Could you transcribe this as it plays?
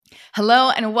Hello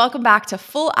and welcome back to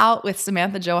Full Out with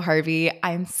Samantha Jo Harvey.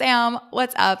 I'm Sam.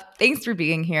 What's up? Thanks for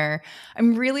being here.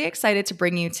 I'm really excited to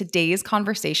bring you today's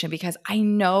conversation because I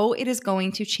know it is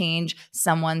going to change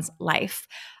someone's life.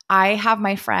 I have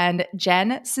my friend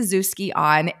Jen Ciszewski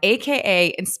on,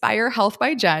 aka Inspire Health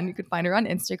by Jen. You can find her on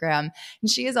Instagram. And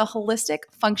she is a holistic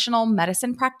functional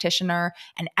medicine practitioner,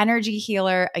 an energy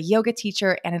healer, a yoga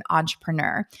teacher, and an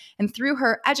entrepreneur. And through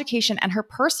her education and her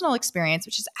personal experience,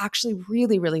 which is actually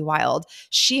really, really wild,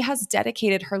 she has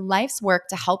dedicated her life's work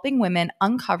to helping women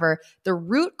uncover the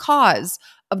root cause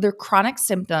of their chronic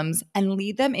symptoms and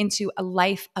lead them into a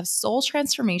life of soul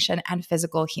transformation and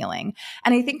physical healing.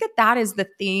 And I think that that is the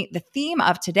theme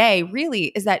of today really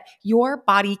is that your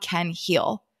body can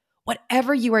heal.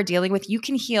 Whatever you are dealing with, you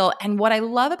can heal. And what I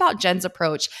love about Jen's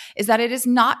approach is that it is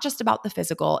not just about the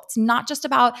physical. It's not just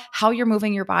about how you're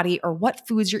moving your body or what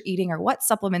foods you're eating or what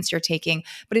supplements you're taking,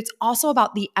 but it's also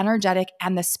about the energetic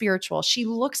and the spiritual. She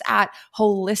looks at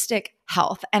holistic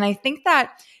health. And I think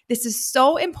that this is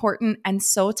so important and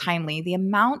so timely. The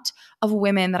amount of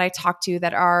women that I talk to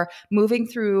that are moving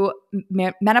through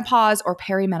menopause or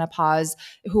perimenopause,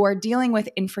 who are dealing with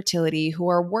infertility, who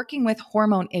are working with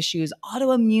hormone issues,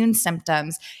 autoimmune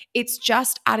symptoms, it's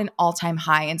just at an all-time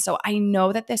high. And so I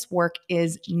know that this work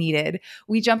is needed.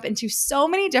 We jump into so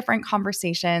many different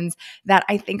conversations that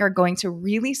I think are going to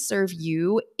really serve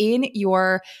you in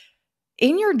your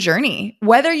journey,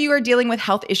 whether you are dealing with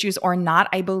health issues or not.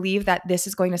 I believe that this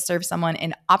is going to serve someone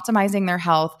in optimizing their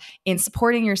health, in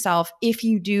supporting yourself if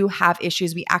you do have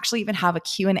issues. We actually even have a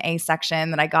Q&A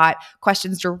section that I got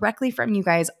questions directly from you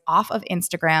guys off of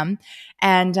Instagram.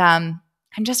 And I'm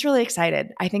just really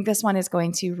excited. I think this one is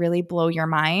going to really blow your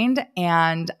mind,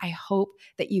 and I hope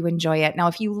that you enjoy it. Now,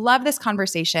 if you love this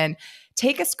conversation,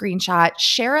 take a screenshot,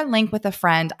 share a link with a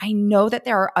friend. I know that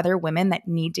there are other women that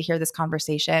need to hear this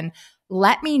conversation.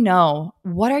 Let me know,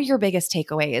 what are your biggest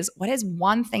takeaways? What is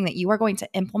one thing that you are going to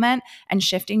implement and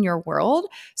shift in your world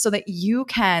so that you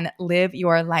can live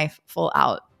your life full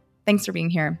out? Thanks for being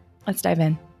here. Let's dive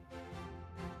in.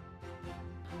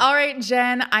 All right,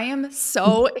 Jen, I am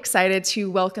so excited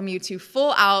to welcome you to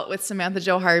Full Out with Samantha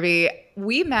Jo Harvey.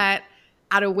 We met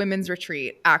at a women's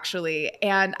retreat, actually.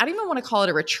 And I don't even want to call it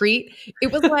a retreat.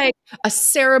 It was like a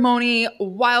ceremony,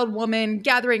 wild woman,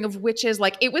 gathering of witches.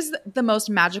 Like, it was the most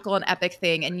magical and epic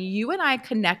thing. And you and I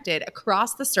connected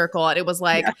across the circle. And it was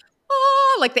like,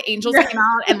 oh, like the angels came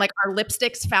out and like our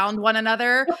lipsticks found one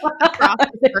another across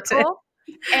the circle.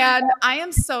 And I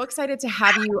am so excited to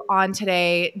have you on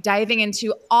today, diving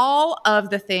into all of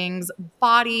the things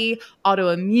body,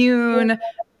 autoimmune,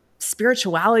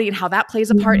 spirituality, and how that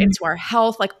plays a part into our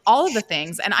health, like all of the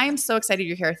things. And I am so excited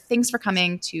you're here. Thanks for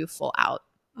coming to Full Out.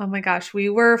 Oh my gosh, we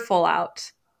were full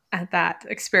out at that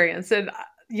experience. And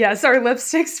yes, our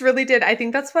lipsticks really did. I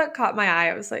think that's what caught my eye.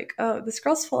 I was like, oh, this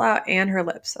girl's full out and her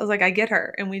lips. I was like, I get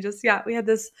her. And we had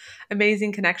this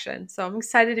amazing connection. So I'm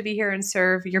excited to be here and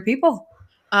serve your people.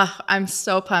 I'm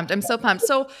so pumped. I'm so pumped.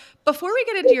 So before we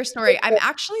get into your story, I'm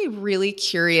actually really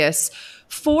curious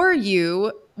for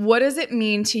you, what does it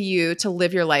mean to you to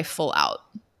live your life full out?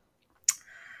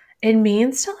 It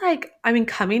means to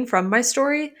coming from my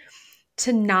story,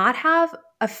 to not have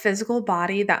a physical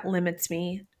body that limits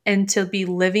me and to be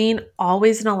living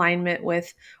always in alignment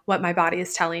with what my body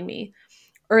is telling me.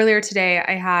 Earlier today,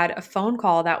 I had a phone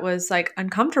call that was like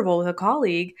uncomfortable with a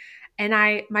colleague. And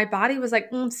my body was like,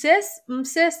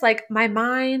 sis, like my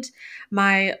mind,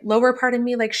 my lower part of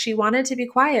me, like she wanted to be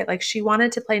quiet, like she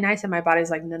wanted to play nice. And my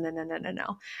body's like, no, no, no, no, no,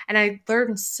 no. And I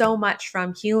learned so much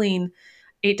from healing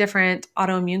 8 different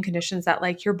autoimmune conditions that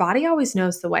like your body always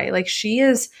knows the way. Like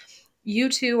you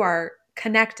two are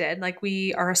connected. Like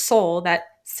we are a soul that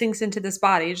sinks into this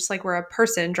body, just like we're a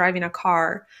person driving a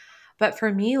car. But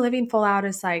for me, living full out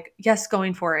is like, yes,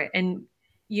 going for it. And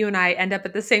you and I end up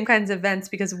at the same kinds of events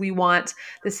because we want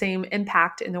the same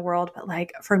impact in the world. But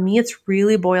like for me, it's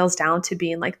really boils down to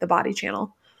being like the body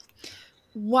channel.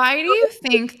 Why do you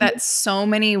think that so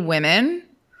many women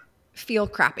feel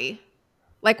crappy?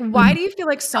 Like, why do you feel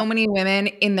like so many women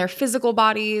in their physical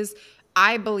bodies?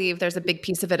 I believe there's a big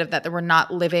piece of it that we're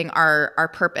not living our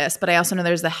purpose, but I also know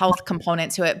there's the health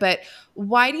component to it. But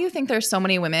why do you think there's so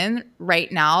many women right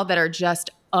now that are just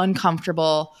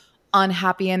uncomfortable,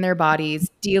 unhappy in their bodies,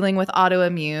 dealing with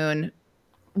autoimmune?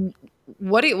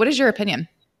 What is your opinion?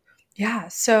 Yeah.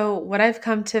 So, what I've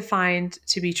come to find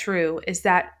to be true is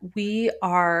that we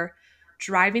are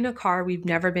driving a car we've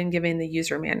never been given the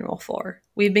user manual for.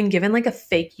 We've been given like a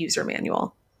fake user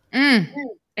manual. Mm.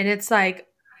 And it's like,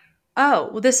 oh,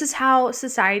 well, this is how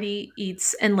society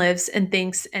eats and lives and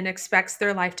thinks and expects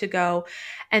their life to go.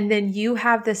 And then you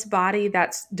have this body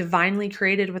that's divinely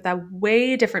created with a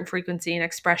way different frequency and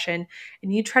expression.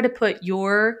 And you try to put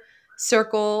your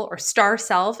circle or star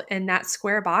self in that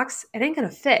square box, it ain't going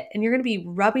to fit. And you're going to be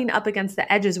rubbing up against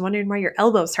the edges, wondering why your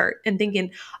elbows hurt and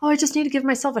thinking, oh, I just need to give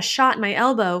myself a shot in my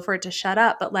elbow for it to shut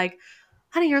up. But like,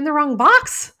 honey, you're in the wrong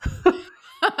box.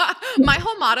 My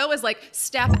whole motto is like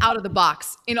step out of the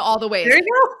box in all the ways. There you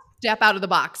go. Step out of the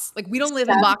box. Like we don't live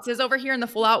in Step boxes over here in the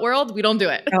full out world. We don't do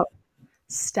it. out.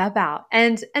 Step out.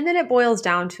 And then it boils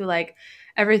down to like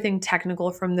everything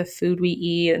technical from the food we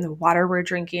eat and the water we're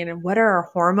drinking and what are our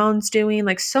hormones doing.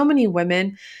 Like so many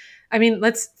women, I mean,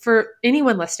 let's for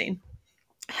anyone listening,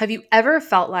 have you ever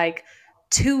felt like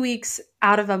 2 weeks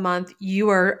out of a month, you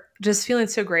are just feeling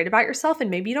so great about yourself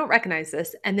and maybe you don't recognize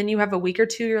this. And then you have a week or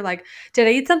two, you're like, did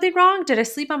I eat something wrong? Did I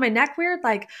sleep on my neck weird?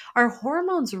 Like our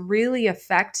hormones really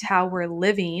affect how we're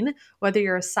living, whether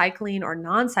you're a cycling or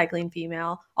non cycling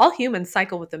female. All humans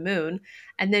cycle with the moon.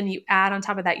 And then you add on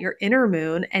top of that your inner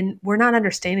moon, and we're not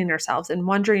understanding ourselves and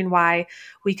wondering why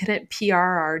we couldn't PR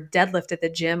our deadlift at the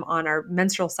gym on our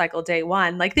menstrual cycle day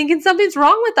one, like thinking something's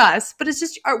wrong with us. But it's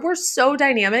just, we're so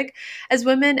dynamic as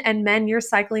women and men. You're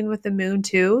cycling with the moon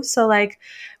too. So, like,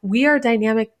 we are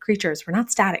dynamic creatures, we're not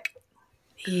static.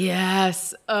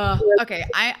 Yes. Okay.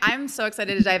 I'm so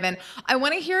excited to dive in. I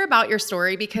want to hear about your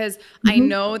story because I Mhm.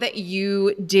 know that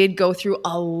you did go through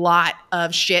a lot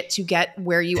of shit to get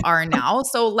where you are now.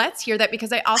 So let's hear that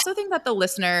because I also think that the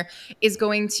listener is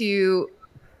going to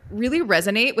really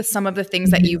resonate with some of the things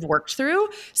that you've worked through.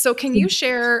 So can you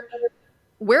share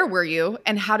where were you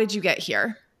and how did you get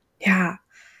here? Yeah.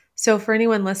 So for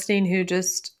anyone listening who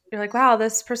just you're like, wow,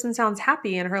 this person sounds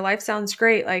happy and her life sounds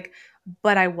great, like,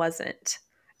 but I wasn't.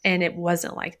 And it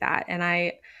wasn't like that. And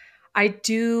I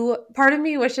do part of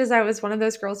me wishes I was one of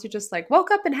those girls who just like woke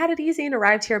up and had it easy and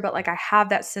arrived here. But like I have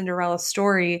that Cinderella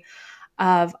story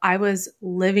of I was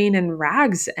living in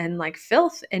rags and like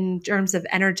filth in terms of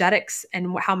energetics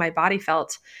and how my body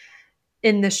felt.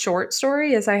 In the short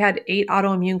story is I had 8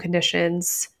 autoimmune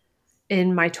conditions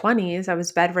in my 20s. I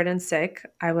was bedridden sick.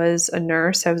 I was a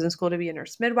nurse. I was in school to be a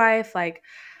nurse midwife. Like,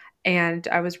 and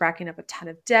I was racking up a ton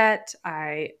of debt.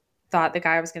 I thought the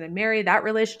guy I was going to marry, that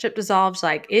relationship dissolved.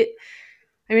 Like it,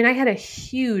 I mean, I had a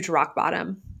huge rock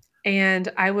bottom and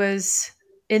I was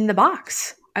in the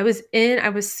box. I was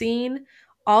seeing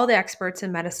all the experts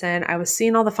in medicine. I was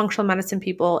seeing all the functional medicine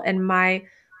people, and my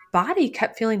body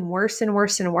kept feeling worse and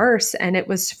worse and worse. And it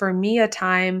was for me a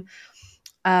time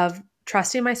of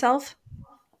trusting myself,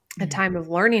 a time of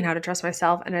learning how to trust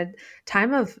myself, and a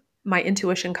time of my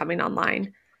intuition coming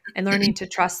online and learning to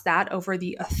trust that over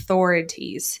the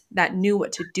authorities that knew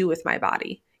what to do with my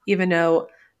body, even though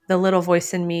the little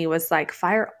voice in me was like,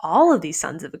 fire all of these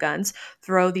sons of guns,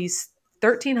 throw these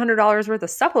 $1,300 worth of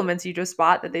supplements you just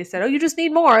bought that they said, oh, you just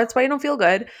need more. That's why you don't feel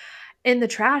good, in the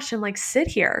trash and like sit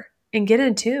here and get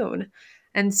in tune.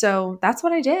 And so that's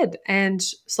what I did. And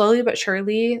slowly but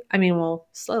surely, I mean, well,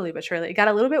 slowly but surely, it got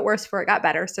a little bit worse before it got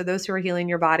better. So those who are healing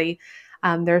your body,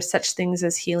 there's such things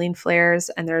as healing flares,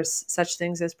 and there's such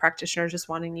things as practitioners just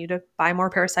wanting you to buy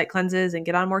more parasite cleanses and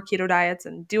get on more keto diets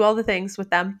and do all the things with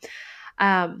them.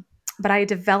 Um, but I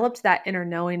developed that inner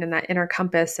knowing and that inner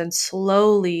compass and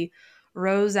slowly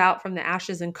rose out from the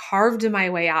ashes and carved my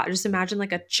way out. Just imagine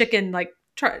like a chicken, like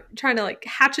trying to like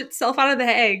hatch itself out of the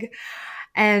egg.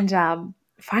 And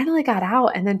finally got out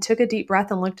and then took a deep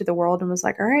breath and looked at the world and was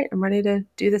like, all right, I'm ready to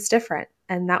do this different.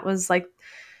 And that was like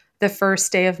the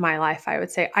first day of my life, I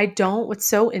would say. What's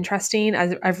so interesting,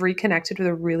 I've reconnected with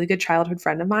a really good childhood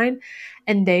friend of mine,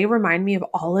 and they remind me of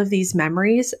all of these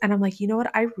memories. And I'm like, you know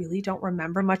what? I really don't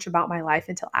remember much about my life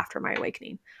until after my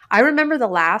awakening. I remember the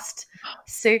last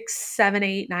 6, 7,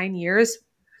 8, 9 years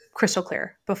crystal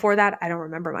clear. Before that, I don't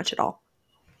remember much at all.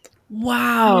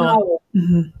 Wow. Wow.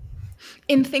 Mhm.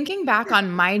 In thinking back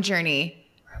on my journey,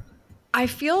 I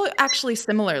feel actually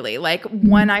similarly. Like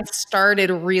when Mhm. I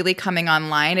started really coming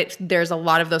online, there's a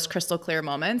lot of those crystal clear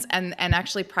moments, and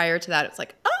actually prior to that, it's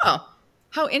like, oh,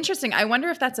 how interesting. I wonder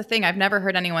if that's a thing. I've never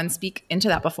heard anyone speak into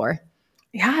that before.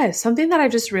 Yeah, it's something that I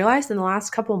just realized in the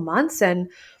last couple months and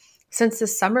since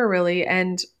this summer, really.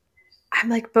 And I'm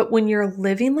like, but when you're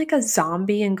living like a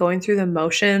zombie and going through the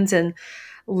motions and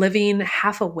living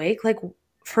half awake, like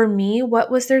for me, what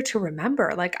was there to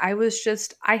remember? Like I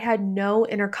had no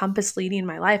inner compass leading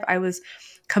my life. I was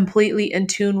completely in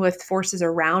tune with forces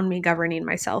around me governing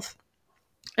myself.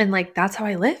 And like, that's how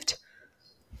I lived.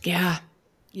 Yeah.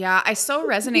 Yeah, I so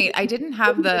resonate. I didn't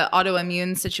have the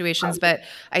autoimmune situations, but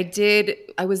I did.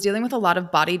 I was dealing with a lot of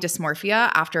body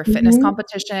dysmorphia after a fitness Mhm.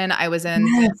 competition. I was in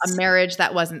a Yes. marriage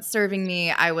that wasn't serving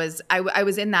me. I was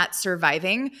in that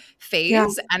surviving Yeah.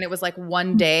 phase, and it was like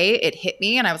one day it hit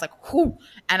me, and I was like, "Whoo!"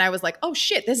 And I was like, "Oh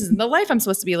shit, this isn't the life I'm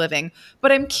supposed to be living."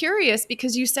 But I'm curious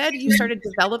because you said you started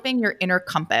developing your inner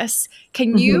compass.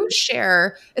 Can Mhm. you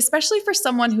share, especially for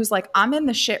someone who's like, "I'm in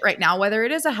the shit right now," whether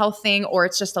it is a health thing or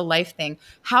it's just a life thing?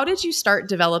 How did you start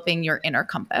developing your inner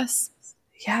compass?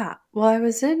 Yeah. Well,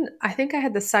 I think I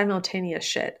had the simultaneous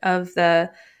shit of the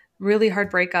really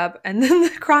hard breakup and then the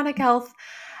chronic health.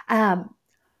 Um,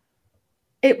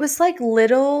 it was like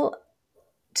little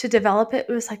to develop it,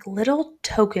 it was like little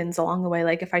tokens along the way.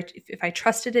 Like if I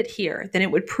trusted it here, then it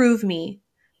would prove to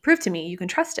me you can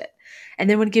trust it. And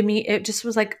then would give me it just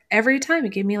was like every time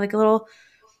it gave me like a little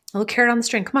carrot on the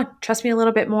string. Come on, trust me a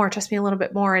little bit more, trust me a little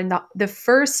bit more. And the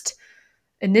first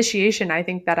initiation I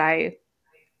think that I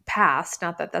passed,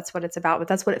 not that that's what it's about, but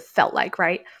that's what it felt like,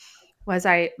 right? Was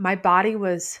I my body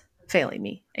was failing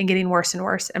me and getting worse and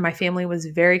worse and my family was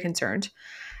very concerned.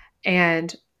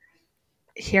 And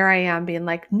here I am being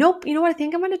like, nope, you know what? I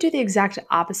think I'm going to do the exact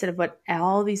opposite of what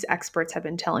all these experts have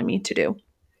been telling me to do.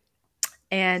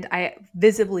 And I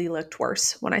visibly looked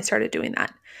worse when I started doing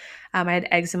that. I had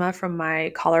eczema from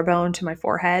my collarbone to my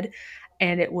forehead,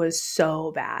 and it was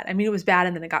so bad. I mean, it was bad,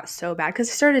 and then it got so bad because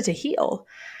it started to heal.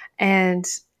 And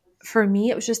for me,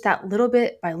 it was just that little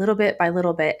bit by little bit by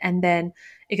little bit. And then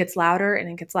it gets louder and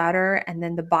it gets louder. And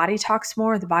then the body talks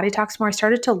more. The body talks more. I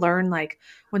started to learn like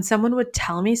when someone would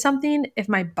tell me something, if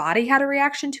my body had a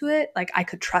reaction to it, like I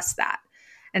could trust that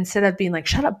instead of being like,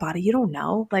 shut up, body, you don't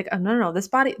know. Like, oh, no, no,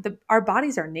 no, our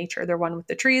bodies are nature. They're one with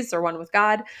the trees, they're one with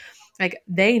God. Like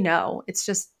they know. It's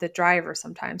just the driver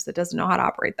sometimes that doesn't know how to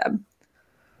operate them.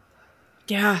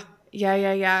 Yeah.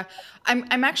 Yeah.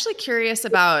 I'm actually curious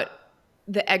about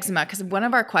the eczema because one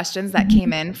of our questions that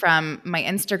came in from my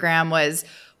Instagram was,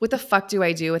 what the fuck do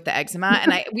I do with the eczema?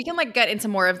 And I we can like get into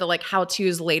more of the like how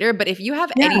to's later, but if you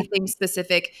have Yeah. anything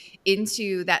specific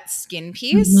into that skin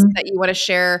piece Mhm. that you want to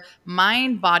share,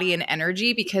 mind, body, and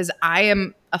energy, because I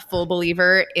am a full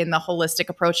believer in the holistic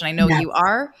approach and I know you Yes.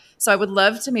 are. So I would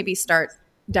love to maybe start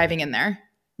diving in there.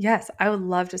 Yes, I would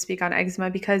love to speak on eczema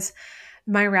because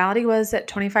my reality was at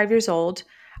 25 years old.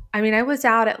 I mean, I was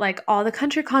out at like all the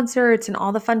country concerts and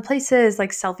all the fun places,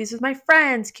 like selfies with my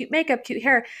friends, cute makeup, cute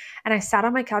hair. And I sat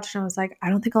on my couch and I was like, I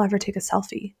don't think I'll ever take a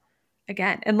selfie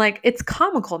again. And like it's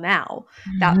comical now.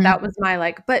 That was my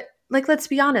like, but like let's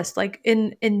be honest, like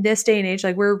in this day and age,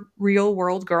 like we're real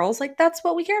world girls, like that's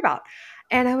what we care about.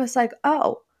 And I was like,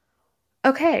 oh,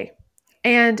 okay.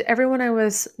 And everyone I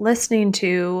was listening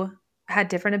to had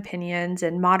different opinions,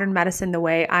 and modern medicine, the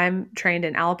way I'm trained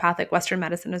in allopathic Western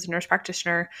medicine as a nurse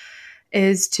practitioner,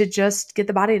 is to just get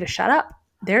the body to shut up.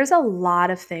 There's a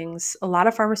lot of things, a lot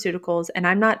of pharmaceuticals, and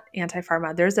I'm not anti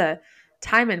pharma. There's a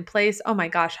time and place. Oh my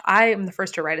gosh, I am the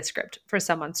first to write a script for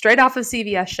someone straight off of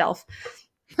CVS shelf.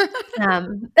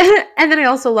 And then I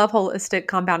also love holistic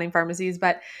compounding pharmacies,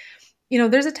 but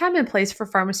there's a time and place for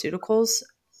pharmaceuticals,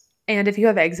 and if you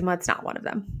have eczema, it's not one of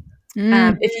them.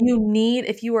 Mm.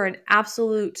 If you are in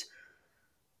absolute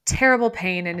terrible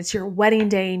pain and it's your wedding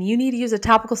day and you need to use a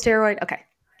topical steroid, okay,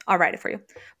 I'll write it for you.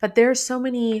 But there's so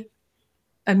many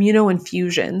immuno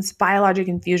infusions, biologic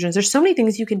infusions. There's so many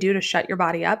things you can do to shut your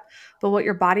body up. But what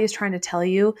your body is trying to tell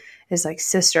you is like,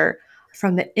 sister,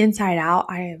 from the inside out,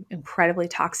 I am incredibly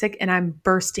toxic and I'm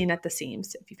bursting at the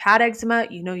seams. If you've had eczema,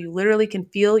 you literally can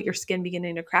feel your skin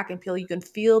beginning to crack and peel. You can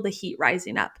feel the heat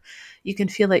rising up. You can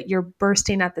feel that you're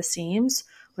bursting at the seams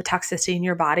with toxicity in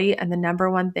your body. And the number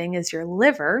one thing is your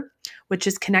liver, which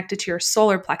is connected to your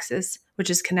solar plexus, which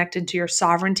is connected to your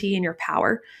sovereignty and your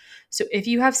power. So if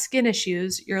you have skin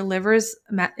issues, your liver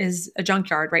is a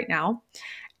junkyard right now,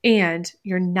 and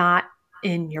you're not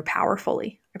in your power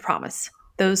fully. I promise.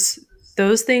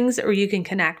 Those things, or you can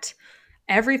connect.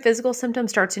 Every physical symptom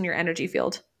starts in your energy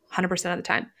field, 100% of the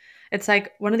time. It's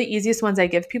like one of the easiest ones I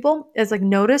give people is like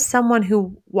notice someone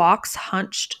who walks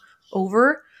hunched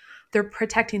over, they're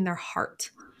protecting their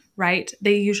heart, right?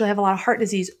 They usually have a lot of heart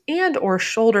disease and or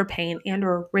shoulder pain and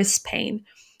or wrist pain.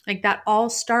 Like that all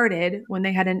started when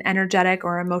they had an energetic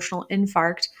or emotional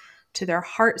infarct to their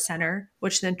heart center,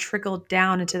 which then trickled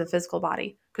down into the physical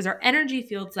body because our energy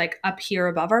field's like up here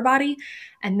above our body.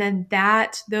 And then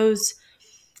those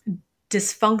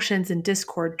dysfunctions and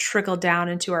discord trickle down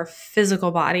into our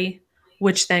physical body,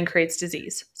 which then creates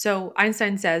disease. So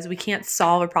Einstein says we can't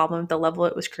solve a problem at the level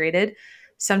it was created.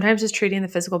 Sometimes just treating the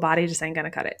physical body just ain't going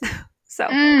to cut it. So I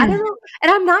don't Mm. know.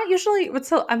 And I'm not usually,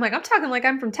 I'm like, I'm talking like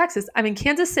I'm from Texas. I'm in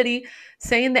Kansas City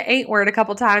saying the ain't word a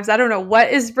couple times. I don't know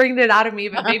what is bringing it out of me,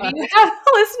 but maybe you have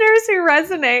listeners who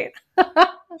resonate.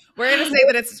 We're gonna say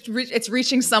that it's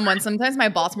reaching someone. Sometimes my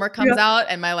Baltimore comes Yeah. out,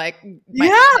 and my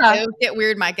Yeah. it get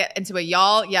weird. Might get into a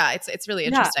y'all. Yeah, it's really Yeah.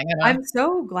 interesting. I know I'm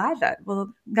so glad that,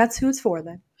 well, that's who it's for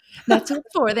then. that's what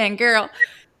it's for, then, girl.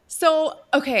 So,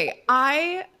 okay,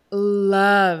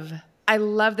 love I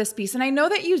love this piece, and I know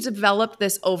that you developed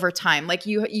this over time. Like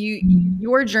your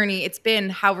journey, it's been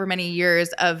however many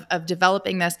years of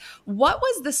developing this. What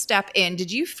was the step in?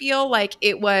 Did you feel like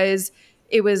it was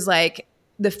like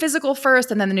the physical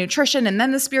first and then the nutrition and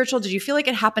then the spiritual? Did you feel like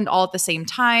it happened all at the same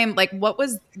time? Like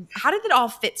how did it all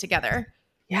fit together?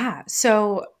 Yeah.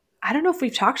 So I don't know if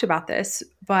we've talked about this,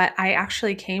 but I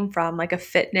actually came from like a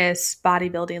fitness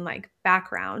bodybuilding like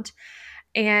background.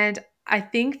 And I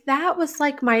think that was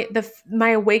like my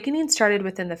awakening started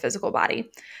within the physical body.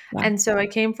 Yeah. And so I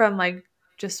came from like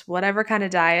just whatever kind of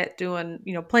diet, doing,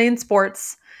 playing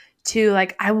sports, to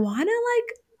like I want to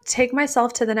like take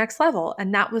myself to the next level,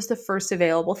 and that was the first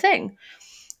available thing.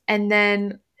 And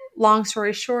then long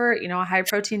story short, a high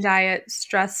protein diet,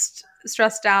 stressed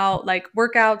out, like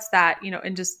workouts that,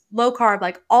 and just low carb,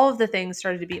 like all of the things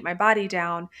started to beat my body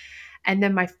down. And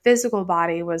then my physical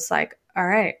body was like, all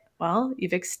right, well,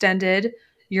 you've extended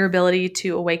your ability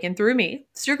to awaken through me.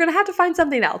 So you're going to have to find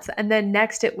something else. And then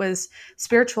next it was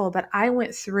spiritual, but I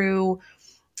went through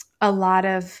a lot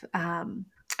of,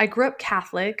 I grew up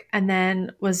Catholic and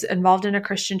then was involved in a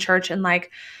Christian church. And like,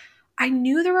 I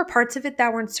knew there were parts of it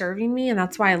that weren't serving me. And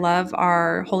that's why I love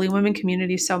our Holy Women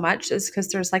community so much, is because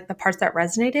there's like the parts that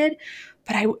resonated.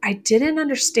 But I didn't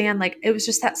understand, like, it was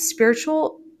just that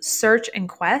spiritual search and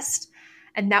quest.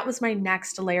 And that was my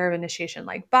next layer of initiation.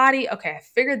 Like, body, okay, I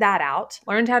figured that out,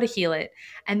 learned how to heal it.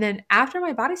 And then after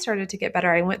my body started to get better,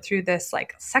 I went through this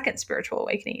like second spiritual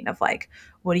awakening of like,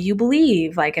 what do you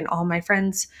believe? Like, and all my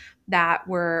friends that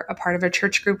were a part of a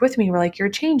church group with me were like, you're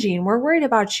changing. We're worried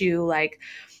about you. Like,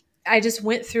 I just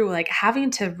went through like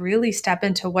having to really step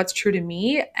into what's true to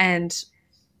me and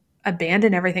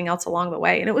abandon everything else along the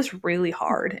way. And it was really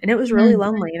hard and it was really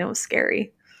lonely and it was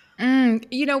scary.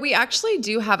 We actually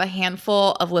do have a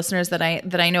handful of listeners that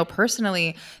I know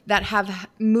personally that have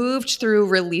moved through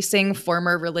releasing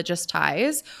former religious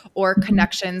ties or Mhm.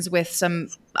 connections with some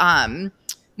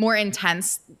more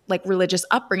intense like religious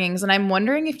upbringings. And I'm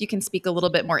wondering if you can speak a little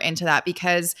bit more into that,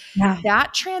 because Yeah.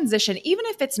 that transition, even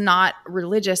if it's not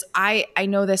religious, I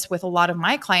know this with a lot of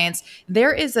my clients,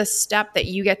 there is a step that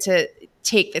you get to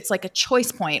take. It's like a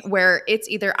choice point where it's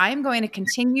either I'm going to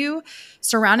continue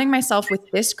surrounding myself with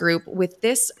this group, with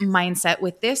this mindset,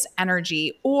 with this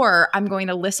energy, or I'm going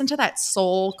to listen to that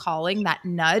soul calling, that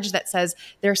nudge that says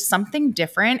there's something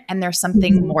different and there's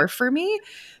something Mhm. more for me.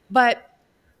 But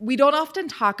we don't often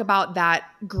talk about that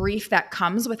grief that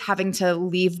comes with having to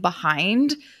leave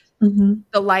behind Mhm.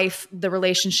 the life, the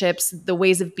relationships, the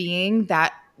ways of being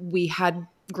that we had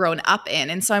grown up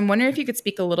in. And so I'm wondering if you could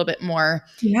speak a little bit more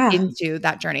Yeah. into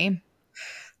that journey.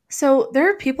 So there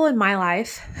are people in my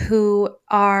life who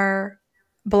are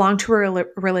belong to a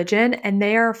religion and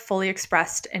they are fully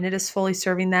expressed and it is fully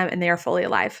serving them and they are fully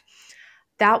alive.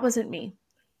 That wasn't me.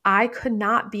 I could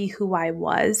not be who I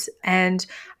was. And,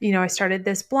 I started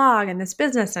this blog and this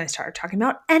business and I started talking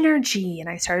about energy and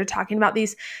I started talking about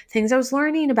these things I was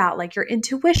learning about, like your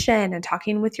intuition and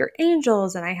talking with your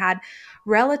angels. And I had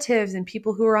relatives and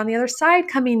people who were on the other side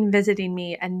coming and visiting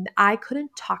me. And I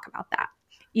couldn't talk about that,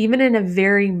 even in a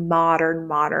very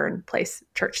modern place,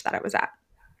 church that I was at.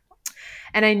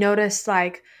 And I noticed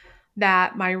like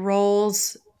that my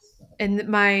roles and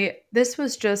this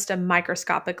was just a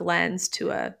microscopic lens to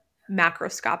a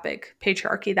macroscopic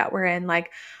patriarchy that we're in.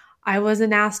 Like, I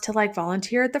wasn't asked to like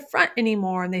volunteer at the front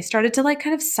anymore, and they started to like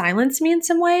kind of silence me in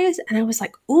some ways, and I was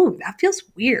like, ooh, that feels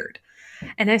weird.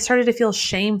 And I started to feel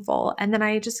shameful, and then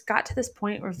I just got to this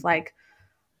point where like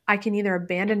I can either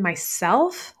abandon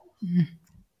myself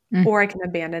Mm-hmm. or I can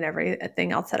abandon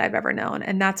everything else that I've ever known.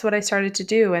 And that's what I started to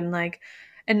do. And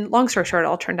long story short, it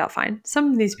all turned out fine. Some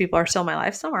of these people are still in my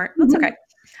life, some aren't. That's okay.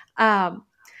 Um,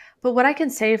 but what I can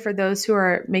say for those who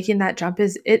are making that jump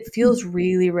is it feels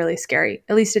really, really scary.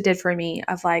 At least it did for me,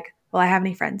 of like, will I have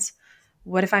any friends?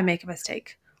 What if I make a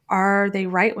mistake? Are they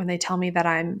right when they tell me that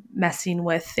I'm messing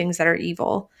with things that are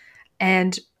evil?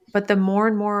 And, but the more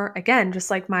and more, again,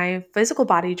 just like my physical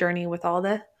body journey with all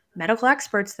the medical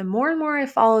experts, the more and more I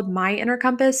followed my inner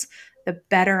compass, the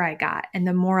better I got and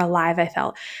the more alive I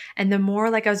felt. And the more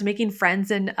like I was making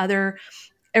friends in other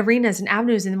arenas and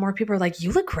avenues, and the more people are like,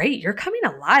 you look great, you're coming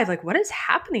alive, like what is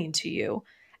happening to you?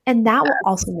 And that will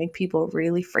also make people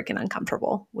really freaking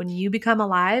uncomfortable. When you become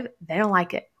alive, they don't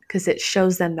like it because it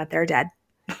shows them that they're dead.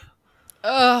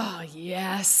 Oh,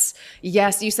 yes.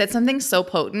 Yes, you said something so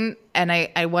potent, and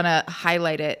I want to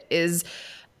highlight it, is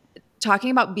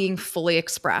talking about being fully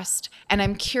expressed. And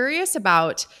I'm curious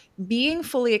about being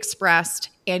fully expressed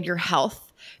and your health,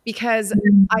 because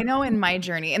I know in my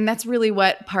journey, and that's really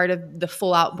what part of the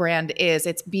full out brand is,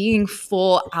 it's being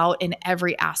full out in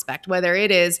every aspect, whether it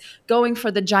is going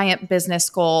for the giant business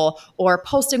goal or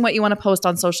posting what you want to post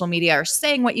on social media or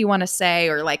saying what you want to say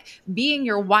or like being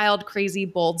your wild, crazy,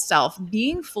 bold self,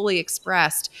 being fully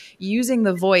expressed, using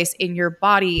the voice in your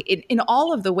body in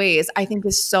all of the ways, I think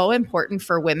is so important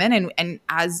for women. And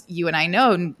as you and I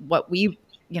know, and what we,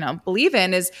 believe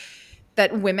in is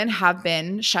that women have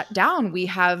been shut down. We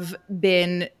have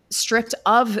been stripped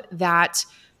of that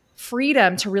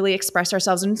freedom to really express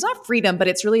ourselves. And it's not freedom, but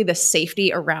it's really the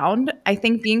safety around, I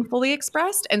think, being fully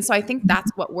expressed. And so I think that's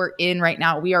what we're in right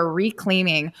now. We are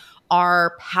reclaiming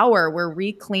our power. We're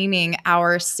reclaiming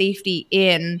our safety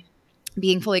in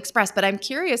being fully expressed. But I'm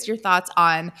curious your thoughts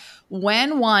on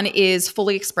when one is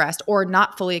fully expressed or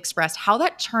not fully expressed, how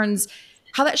that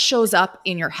shows up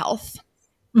in your health.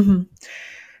 Mhm.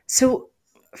 So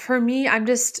for me,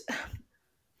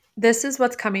 this is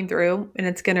what's coming through and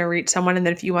it's going to reach someone. And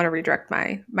then if you want to redirect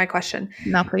my question,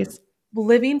 No, please.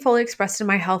 living fully expressed in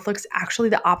my health looks actually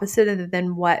the opposite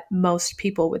than what most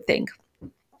people would think.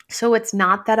 So it's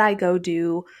not that I go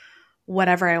do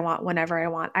whatever I want whenever I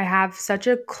want. I have such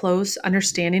a close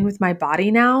understanding with my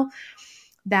body now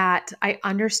that I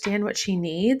understand what she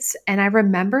needs. And I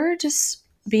remember just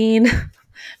being,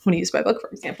 I'm going to use my book, for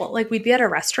example, like we'd be at a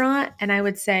restaurant and I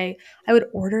would say, I would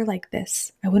order like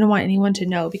this. I wouldn't want anyone to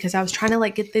know because I was trying to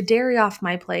like get the dairy off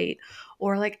my plate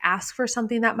or like ask for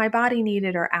something that my body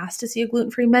needed or ask to see a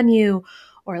gluten-free menu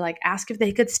or like ask if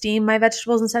they could steam my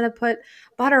vegetables instead of put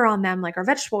butter on them, like or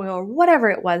vegetable oil or whatever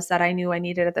it was that I knew I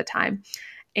needed at the time.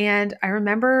 And I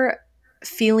remember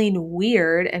feeling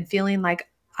weird and feeling like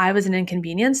I was an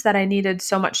inconvenience that I needed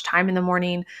so much time in the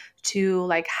morning to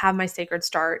like have my sacred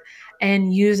start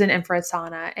and use an infrared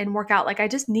sauna and work out. Like I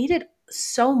just needed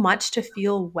so much to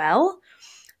feel well.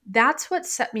 That's what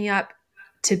set me up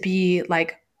to be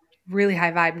like really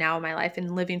high vibe now in my life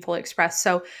and living fully expressed.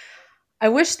 So I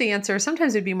wish the answer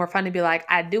sometimes it'd be more fun to be like,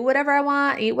 I do whatever I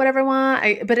want, eat whatever I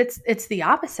want. But it's the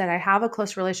opposite. I have a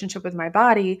close relationship with my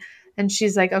body. And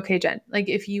she's like, okay, Jen, like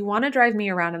if you want to drive me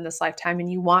around in this lifetime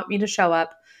and you want me to show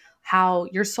up how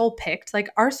your soul picked, like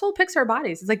our soul picks our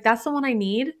bodies. It's like that's the one I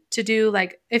need to do.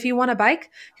 Like if you want a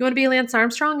bike, if you want to be Lance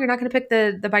Armstrong, you're not going to pick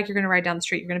the bike you're going to ride down the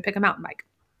street. You're going to pick a mountain bike.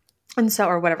 And so,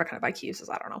 or whatever kind of bike he uses,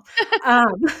 I don't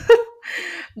know.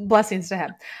 Blessings to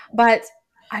him. But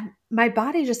my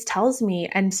body just tells me.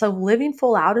 And so living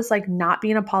full out is like not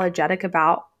being apologetic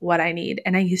about what I need.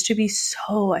 And I used to be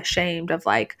so ashamed of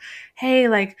like, hey,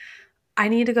 like I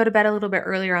need to go to bed a little bit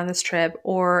earlier on this trip,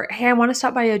 or hey, I want to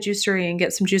stop by a juicery and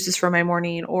get some juices for my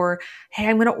morning, or hey,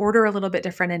 I'm going to order a little bit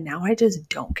different. And now I just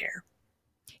don't care.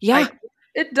 Yeah. Like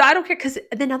I don't care because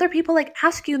then other people like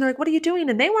ask you and they're like, "What are you doing?"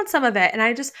 And they want some of it, and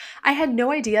I had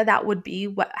no idea that would be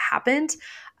what happened,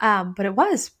 but it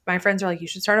was. My friends are like, "You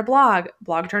should start a blog."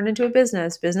 Blog turned into a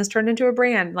business. Business turned into a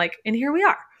brand. Like, and here we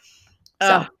are. Oh,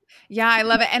 So yeah, I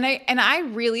love it. And I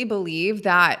really believe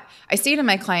that I say to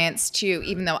my clients too,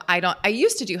 even though I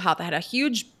used to do health. I had a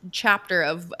huge chapter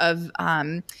of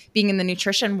being in the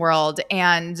nutrition world,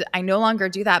 and I no longer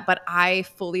do that. But I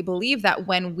fully believe that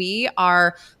when we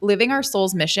are living our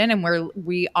soul's mission and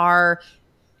we are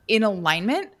in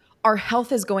alignment, our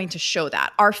health is going to show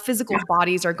that. Our physical yeah,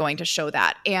 bodies are going to show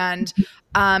that. And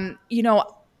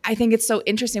I think it's so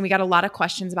interesting. We got a lot of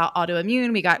questions about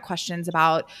autoimmune. We got questions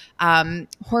about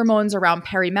hormones around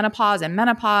perimenopause and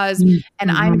menopause. And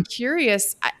I'm Mhm.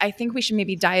 curious, I think we should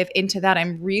maybe dive into that.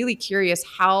 I'm really curious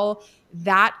how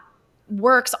that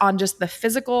works on just the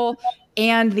physical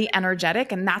and the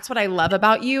energetic. And that's what I love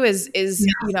about you is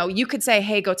Yeah. you could say,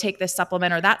 hey, go take this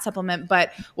supplement or that supplement,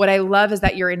 but what I love is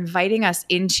that you're inviting us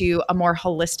into a more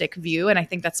holistic view, and I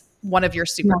think that's one of your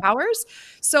Yeah. superpowers.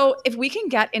 So if we can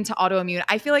get into autoimmune,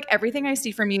 I feel like everything I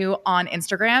see from you on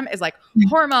Instagram is like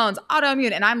hormones,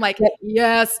 autoimmune, and I'm like, Yep.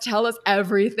 yes, tell us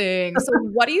everything. So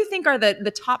what do you think are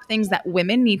the top things that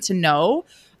women need to know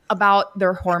about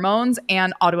their hormones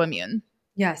and autoimmune?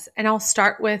 Yes. And I'll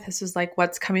start with this is like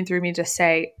what's coming through me to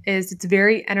say is it's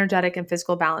very energetic and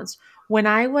physical balance.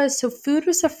 So food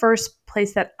was the first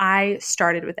place that I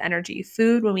started with energy.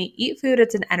 Food, when we eat food,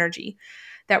 it's an energy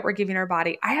that we're giving our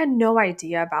body. I had no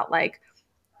idea about like,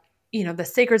 the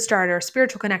sacred start or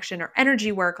spiritual connection or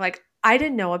energy work. Like I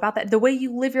didn't know about that. The way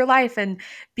you live your life and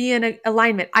be in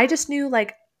alignment. I just knew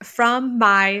like from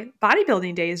my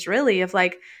bodybuilding days, really, of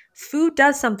like food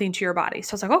does something to your body.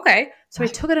 So I was like, okay. So I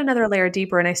took it another layer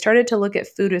deeper and I started to look at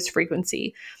food as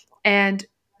frequency. And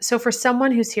so for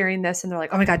someone who's hearing this and they're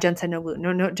like, oh my God, Jen said no gluten.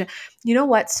 No, no. You know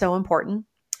what's so important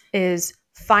is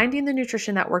finding the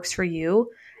nutrition that works for you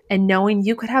and knowing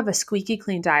you could have a squeaky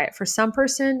clean diet. For some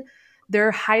person, their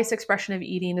highest expression of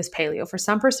eating is paleo. For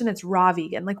some person, it's raw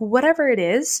vegan. Like whatever it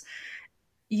is,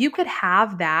 you could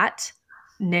have that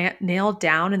nailed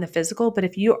down in the physical, but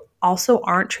if you also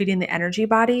aren't treating the energy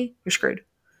body, you're screwed.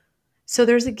 So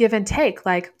there's a give and take.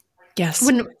 Like Yes.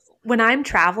 when I'm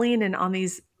traveling and on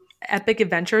these epic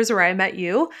adventures where I met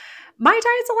you, my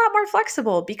diet's a lot more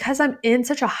flexible because I'm in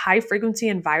such a high frequency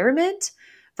environment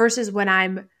versus when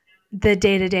I'm the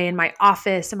day to day in my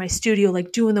office and my studio,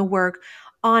 like doing the work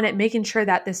on it, making sure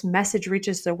that this message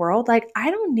reaches the world. Like I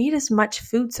don't need as much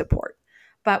food support.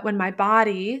 But when my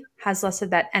body has less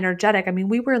of that energetic, I mean,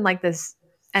 we were in like this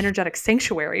energetic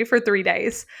sanctuary for 3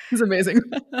 days. It's amazing.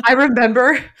 I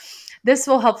remember this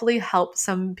will hopefully help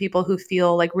some people who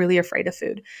feel like really afraid of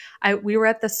food. I was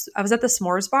at the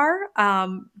s'mores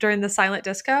bar during the silent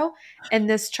disco, and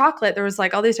this chocolate, there was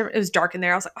like all these different, it was dark in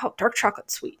there. I was like, oh, dark chocolate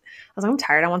sweet. I was like, I'm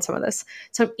tired. I want some of this.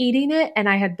 So I'm eating it, and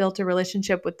I had built a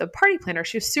relationship with the party planner.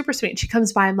 She was super sweet. And she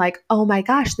comes by, I'm like, oh my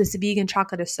gosh, this vegan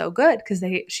chocolate is so good because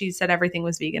she said everything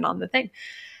was vegan on the thing.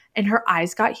 And her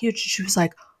eyes got huge. She was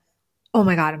like, oh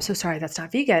my God, I'm so sorry. That's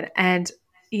not vegan. And,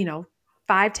 you know,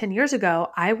 5, 10 years ago,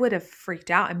 I would have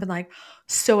freaked out and been like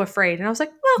so afraid. And I was like,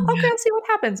 well, okay, Yeah. I'll see what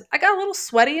happens. I got a little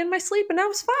sweaty in my sleep and I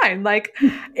was fine. Like,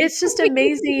 it's just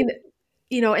amazing,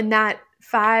 and that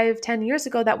 5, 10 years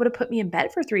ago, that would have put me in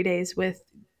bed for 3 days with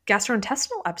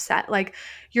gastrointestinal upset. Like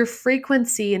your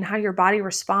frequency and how your body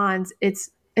responds, it's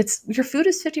your food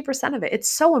is 50% of it. It's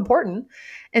so important.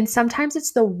 And sometimes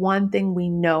it's the one thing we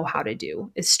know how to do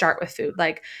is start with food.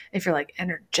 Like if you're like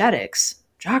energetics,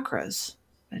 chakras,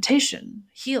 meditation,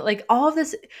 heal, like all of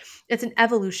this, it's an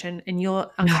evolution and you'll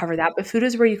Yeah. uncover that. But food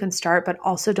is where you can start, but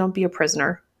also don't be a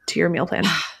prisoner to your meal plan.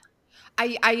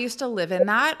 I used to live in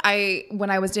that. When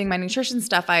I was doing my nutrition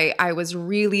stuff, I was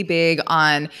really big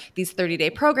on these 30-day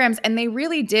programs, and they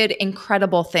really did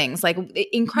incredible things, like Yeah.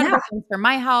 incredible things for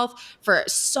my health, for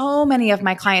so many of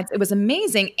my clients. It was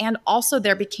amazing. And also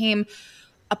there became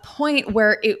a point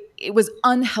where it was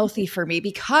unhealthy for me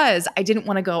because I didn't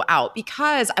want to go out,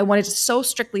 because I wanted to so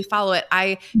strictly follow it.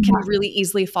 I can really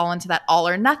easily fall into that all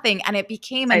or nothing. And it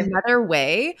became Same. another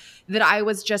way that I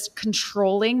was just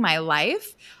controlling my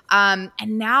life. And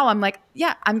now I'm like,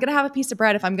 yeah, I'm gonna have a piece of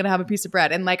bread if I'm gonna have a piece of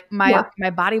bread, and like Yeah. my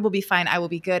body will be fine. I will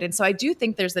be good. And so I do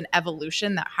think there's an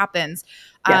evolution that happens.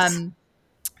 Yes. Um,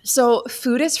 so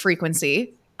food is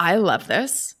frequency. I love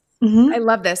this. I Hmm.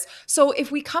 love this. So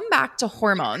if we come back to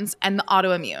hormones and the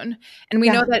autoimmune, and we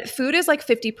know Yeah. that food is like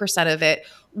 50% of it,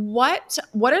 what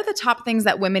are the top things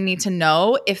that women need to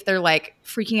know if they're like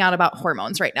freaking out about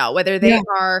hormones right now, whether they Yeah.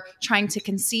 are trying to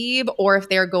conceive or if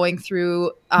they're going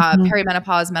through Mhm.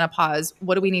 perimenopause, menopause?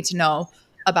 What do we need to know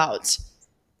about?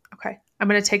 Okay. I'm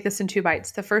going to take this in 2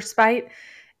 bites. The first bite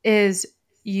is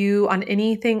you on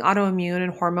anything autoimmune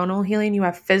and hormonal healing, you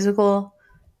have physical,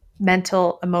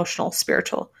 mental, emotional,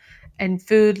 spiritual. And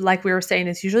food, like we were saying,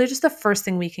 is usually just the first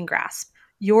thing we can grasp.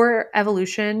 Your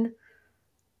evolution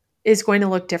is going to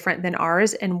look different than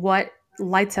ours. And what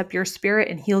lights up your spirit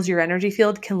and heals your energy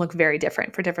field can look very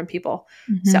different for different people.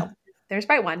 So Mhm. there's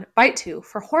bite one. Bite two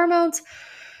for hormones.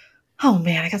 Oh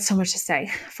man, I got so much to say.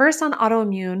 First on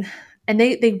autoimmune, and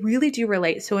they really do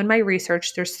relate. So in my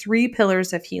research, there's 3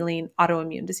 pillars of healing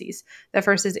autoimmune disease. The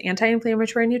first is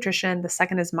anti-inflammatory nutrition, the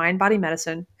second is mind-body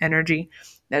medicine, energy.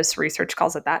 This research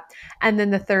calls it that. And then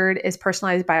the third is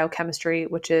personalized biochemistry,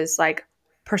 which is like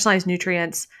personalized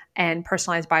nutrients and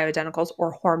personalized bioidenticals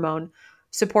or hormone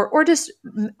support or just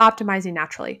optimizing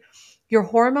naturally. Your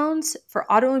hormones for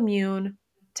autoimmune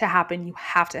to happen, you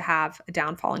have to have a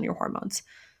downfall in your hormones.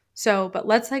 So, but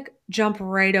let's like jump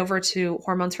right over to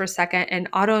hormones for a second.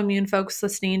 And autoimmune folks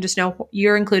listening, just know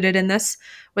you're included in this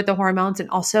with the hormones. And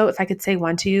also, if I could say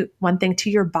one thing to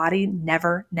your body,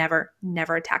 never, never,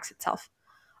 never attacks itself.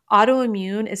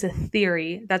 Autoimmune is a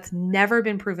theory that's never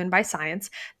been proven by science.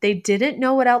 They didn't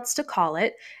know what else to call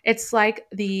it. It's like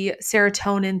the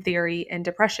serotonin theory in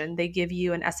depression. They give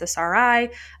you an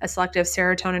SSRI, a selective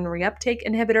serotonin reuptake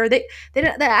inhibitor.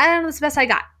 I don't know, it's the best I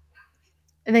got.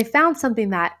 And they found something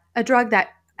that a drug that,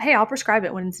 hey, I'll prescribe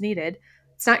it when it's needed.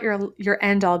 It's not your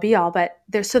end all be all, but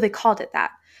so they called it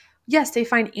that. Yes, they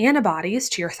find antibodies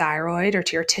to your thyroid or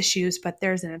to your tissues, but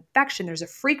there's an infection. There's a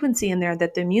frequency in there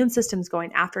that the immune system's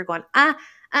going after, going,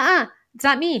 it's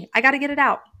not me. I got to get it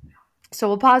out. So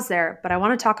we'll pause there, but I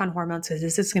want to talk on hormones because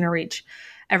this is going to reach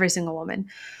every single woman.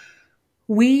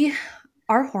 We,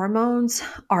 our hormones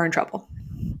are in trouble.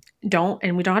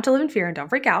 And we don't have to live in fear and don't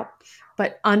freak out,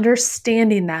 but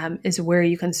understanding them is where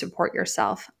you can support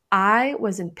yourself. I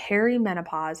was in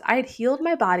perimenopause. I had healed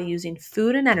my body using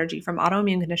food and energy from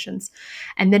autoimmune conditions,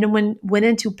 and then went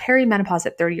into perimenopause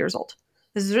at 30 years old.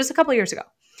 This is just a couple of years ago.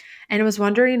 And I was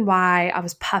wondering why I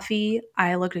was puffy.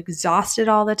 I looked exhausted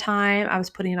all the time. I was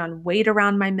putting on weight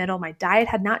around my middle. My diet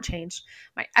had not changed.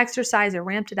 My exercise, I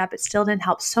ramped it up. It still didn't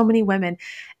help so many women.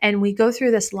 And we go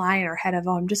through this lie in our head of,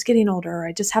 oh, I'm just getting older, or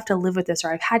I just have to live with this,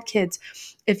 or I've had kids.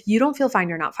 If you don't feel fine,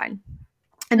 you're not fine.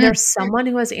 And Mm. there's someone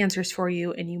who has answers for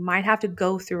you, and you might have to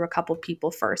go through a couple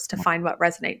people first to find what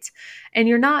resonates. And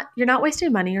you're not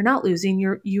wasting money, you're not losing,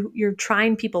 you're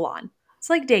trying people on. It's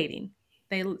like dating.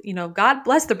 God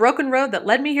bless the broken road that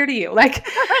led me here to you. Like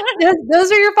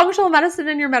those are your functional medicine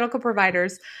and your medical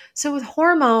providers. So with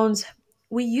hormones,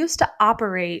 we used to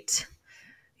operate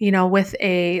with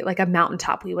a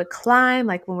mountaintop. We would climb,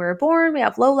 like when we were born, we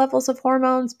have low levels of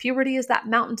hormones. Puberty is that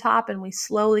mountaintop, and we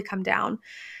slowly come down.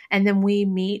 And then we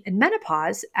meet in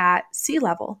menopause at sea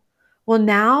level. Well,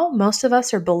 now most of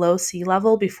us are below sea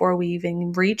level before we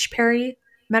even reach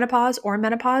perimenopause or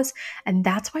menopause. And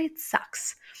that's why it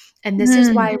sucks. And this is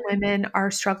Mm. why women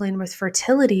are struggling with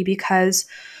fertility, because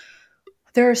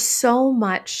there's so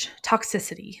much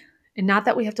toxicity. And not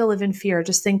that we have to live in fear,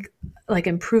 just think like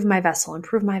improve my vessel,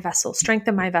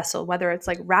 strengthen my vessel, whether it's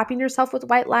like wrapping yourself with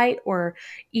white light or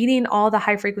eating all the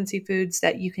high frequency foods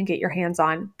that you can get your hands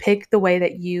on. Pick the way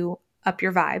that you up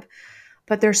your vibe.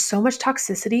 But there's so much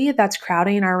toxicity that's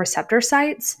crowding our receptor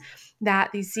sites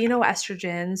that these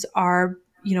xenoestrogens are,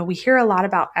 we hear a lot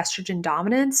about estrogen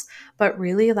dominance, but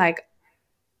really like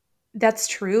that's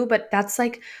true, but that's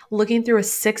like looking through a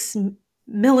 6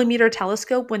 millimeter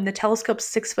telescope when the telescope's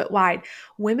 6 foot wide.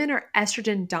 Women are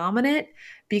estrogen dominant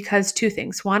because two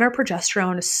things. One, our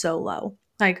progesterone is so low.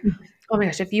 Like, oh my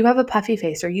gosh, if you have a puffy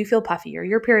face or you feel puffy or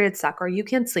your periods suck or you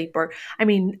can't sleep, or I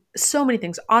mean, so many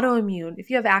things. Autoimmune, if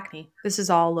you have acne, this is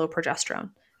all low progesterone.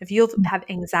 If you have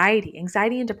anxiety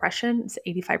and depression, it's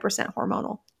 85%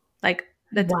 hormonal. Like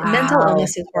that's mental Wow.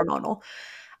 illness is hormonal.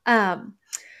 Um,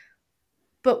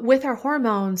 but with our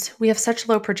hormones, we have such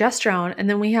low progesterone, and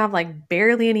then we have like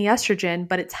barely any estrogen,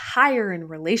 but it's higher in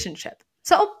relationship.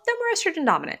 So then we're estrogen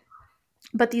dominant.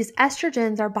 But these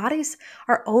estrogens, our bodies,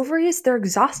 our ovaries, they're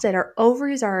exhausted. Our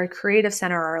ovaries are our creative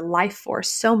center, our life force.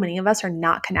 So many of us are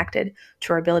not connected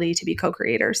to our ability to be co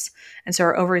creators. And so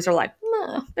our ovaries are like,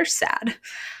 nah, they're sad.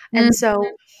 And Mm.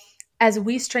 so as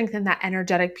we strengthen that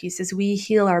energetic piece, as we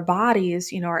heal our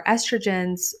bodies, our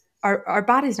estrogens, our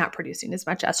body's not producing as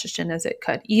much estrogen as it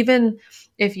could, even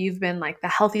if you've been like the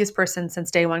healthiest person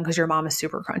since day one because your mom is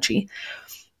super crunchy.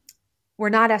 We're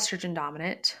not estrogen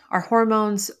dominant. Our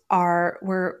hormones are,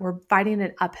 we're fighting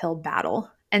an uphill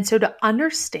battle. And so to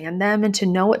understand them and to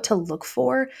know what to look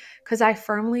for, because I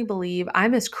firmly believe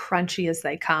I'm as crunchy as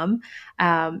they come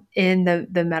in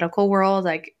the medical world.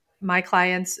 Like my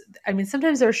clients, I mean,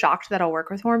 sometimes they're shocked that I'll work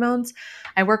with hormones.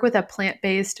 I work with a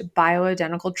plant-based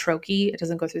bioidentical troche. It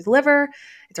doesn't go through the liver.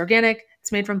 It's organic.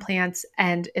 It's made from plants,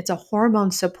 and it's a hormone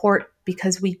support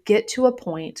because we get to a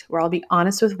point where I'll be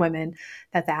honest with women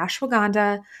that the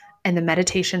ashwagandha and the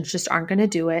meditations just aren't going to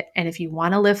do it. And if you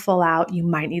want to live full out, you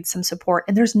might need some support.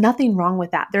 And there's nothing wrong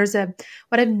with that.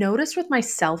 What I've noticed with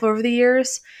myself over the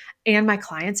years and my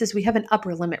clients is we have an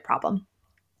upper limit problem.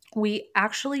 We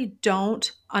actually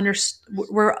don't understand,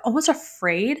 we're almost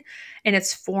afraid, and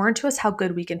it's foreign to us how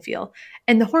good we can feel.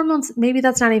 And the hormones, maybe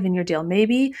that's not even your deal.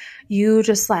 Maybe you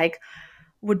just like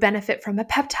would benefit from a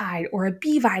peptide or a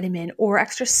B vitamin or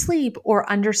extra sleep or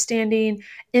understanding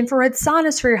infrared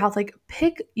saunas for your health. Like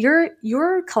pick your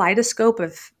kaleidoscope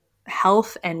of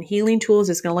health and healing tools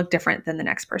is going to look different than the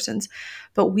next person's.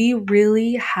 But we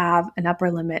really have an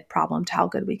upper limit problem to how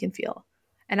good we can feel.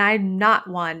 And I'm not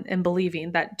one in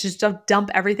believing that just dump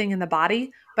everything in the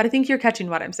body, but I think you're catching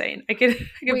what I'm saying. I can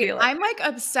Wait, feel it. I'm like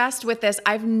obsessed with this.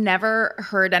 I've never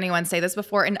heard anyone say this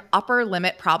before, an upper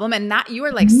limit problem. And that you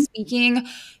are like Mhm. speaking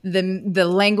the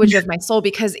language of my soul,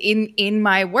 because in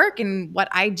my work and what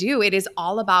I do, it is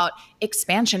all about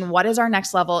expansion. What is our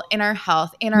next level in our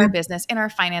health, in our business, in our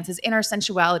finances, in our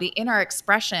sensuality, in our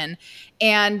expression?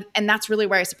 And that's really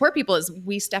where I support people is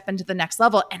we step into the next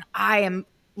level. And I am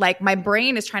like my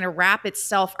brain is trying to wrap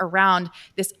itself around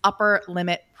this upper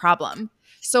limit problem.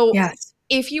 So Yes.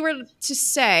 if you were to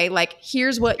say, like,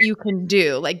 here's what you can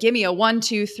do, like, give me a one,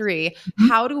 two, three,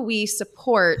 how do we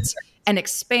support and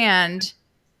expand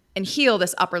and heal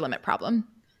this upper limit problem?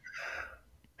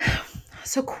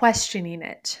 So questioning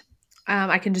it.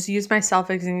 I can just use myself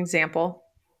as an example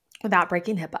without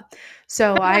breaking HIPAA.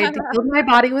 So I filled my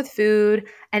body with food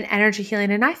and energy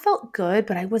healing, and I felt good,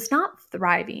 but I was not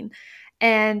thriving.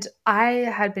 And I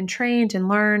had been trained and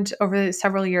learned over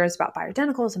several years about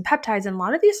bioidenticals and peptides and a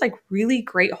lot of these like really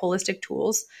great holistic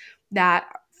tools that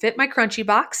fit my crunchy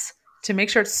box to make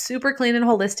sure it's super clean and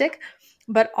holistic,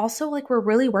 but also like we're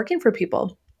really working for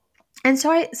people. And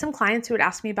so some clients who would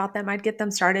ask me about them, I'd get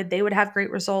them started. They would have great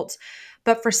results.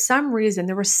 But for some reason,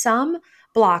 there was some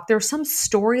block, there was some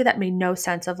story that made no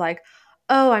sense of like,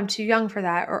 oh, I'm too young for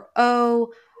that. Or,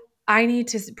 oh, I need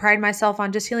to pride myself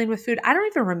on just healing with food. I don't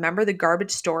even remember the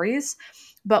garbage stories.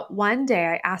 But one day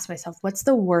I asked myself, what's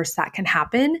the worst that can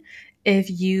happen if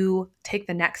you take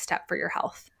the next step for your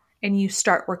health and you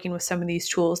start working with some of these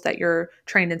tools that you're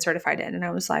trained and certified in? And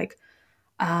I was like,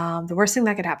 the worst thing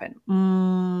that could happen.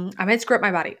 I might screw up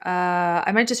my body.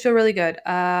 I might just feel really good.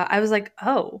 I was like,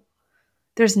 oh,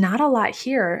 there's not a lot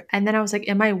here. And then I was like,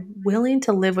 am I willing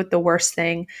to live with the worst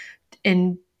thing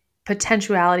in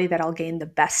potentiality that I'll gain the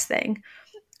best thing?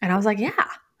 And I was like, yeah,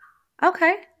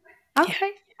 okay, Yeah.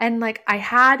 okay. And like I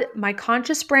had my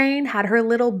conscious brain had her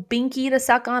little binky to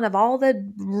suck on of all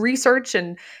the research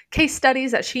and case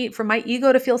studies that she for my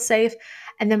ego to feel safe.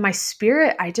 And then my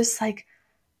spirit, I just like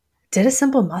did a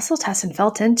simple muscle test and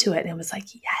felt into it and it was like,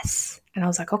 yes. And I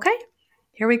was like, okay,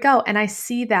 here we go. And I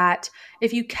see that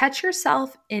if you catch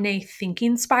yourself in a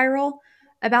thinking spiral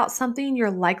about something, you're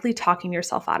likely talking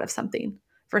yourself out of something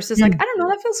versus like, Mm. I don't know,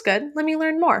 that feels good. Let me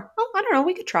learn more. Oh, I don't know,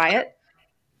 we could try it.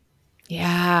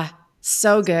 Yeah.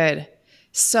 So good.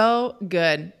 So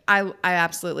good. I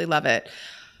absolutely love it.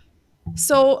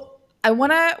 So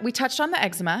we touched on the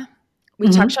eczema, we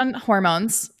touched Mhm. on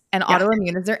hormones and Yeah.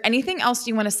 autoimmune. Is there anything else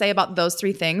you want to say about those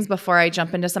three things before I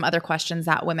jump into some other questions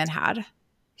that women had?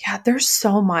 Yeah. There's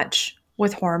so much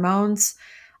with hormones.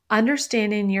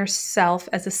 Understanding yourself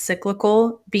as a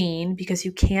cyclical being because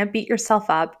you can't beat yourself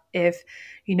up if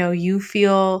you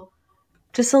feel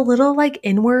just a little like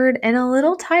inward and a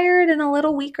little tired and a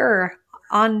little weaker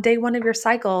on day one of your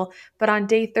cycle, but on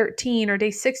day 13 or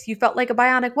day six, you felt like a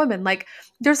bionic woman. Like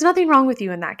there's nothing wrong with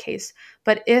you in that case.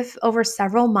 But if over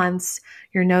several months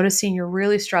you're noticing you're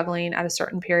really struggling at a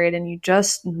certain period and you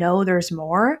just know there's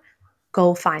more,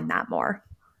 go find that more.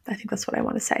 I think that's what I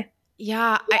want to say.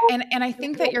 Yeah, and I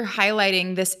think that you're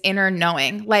highlighting this inner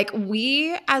knowing. Like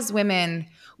we as women,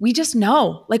 we just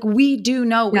know. Like we do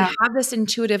know. We Yeah. have this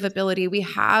intuitive ability. We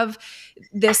have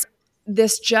this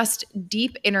this just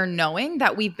deep inner knowing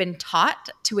that we've been taught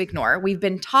to ignore. We've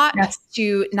been taught Yes.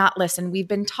 to not listen. We've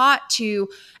been taught to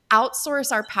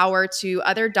outsource our power to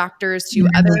other doctors, to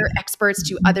other Mhm. experts,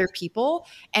 to other people.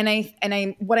 And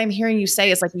I what I'm hearing you say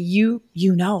is like you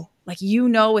know. Like you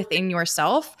know within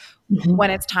yourself when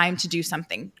Mhm. it's time to do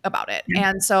something about it. Yeah.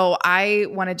 And so I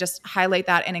want to just highlight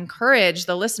that and encourage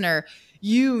the listener,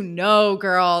 you know,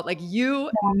 girl, like you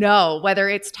know whether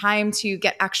it's time to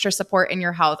get extra support in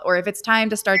your health or if it's time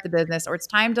to start the business or it's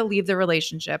time to leave the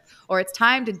relationship or it's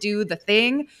time to do the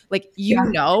thing, like you Yeah.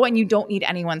 know and you don't need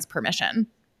anyone's permission.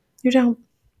 You don't.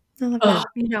 I love Oh,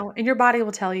 that. And your body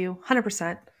will tell you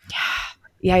 100%.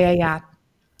 yeah, yeah, yeah.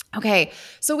 Okay.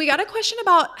 So we got a question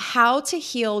about how to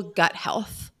heal gut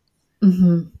health.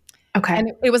 Mhm. Okay.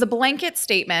 And it was a blanket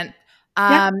statement.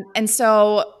 Yeah. And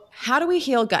so, how do we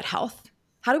heal gut health?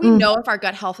 How do we Mm. know if our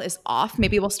gut health is off?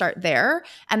 Maybe we'll start there.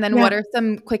 And then, Yeah. what are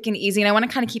some quick and easy? And I want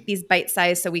to kind of keep these bite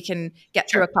sized so we can get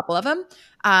through Sure. a couple of them.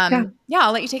 Yeah. Yeah,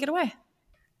 I'll let you take it away.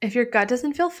 If your gut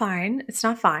doesn't feel fine, it's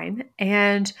not fine.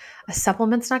 And a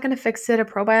supplement's not going to fix it. A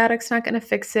probiotic's not going to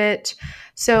fix it.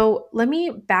 So let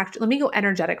me go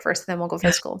energetic first, then we'll go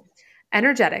physical.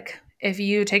 Energetic. If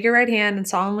you take your right hand and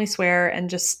solemnly swear and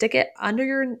just stick it under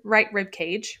your right rib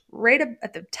cage, right up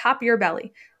at the top of your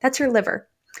belly, that's your liver.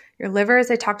 Your liver, as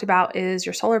I talked about, is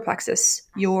your solar plexus,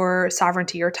 your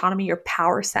sovereignty, your autonomy, your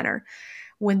power center.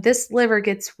 When this liver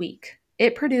gets weak,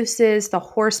 it produces the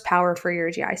horsepower for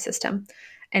your GI system.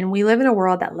 And we live in a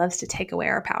world that loves to take away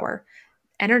our power.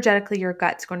 Energetically, your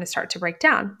gut's going to start to break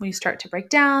down. When you start to break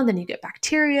down, then you get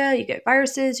bacteria, you get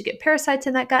viruses, you get parasites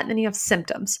in that gut, and then you have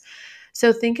symptoms.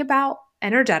 So think about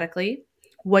energetically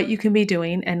what you can be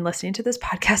doing. And listening to this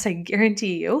podcast, I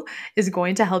guarantee you, is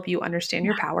going to help you understand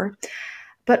your power,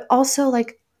 but also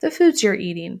like the foods you're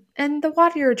eating and the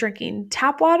water you're drinking.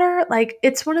 Tap water, like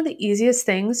it's one of the easiest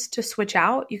things to switch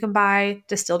out. You can buy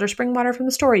distilled or spring water from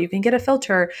the store, you can get a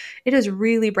filter. It is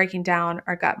really breaking down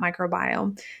our gut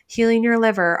microbiome, healing your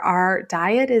liver. Our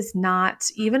diet is not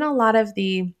even a lot of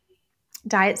the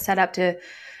diet set up to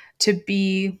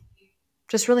be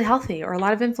just really healthy, or a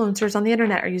lot of influencers on the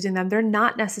internet are using them. They're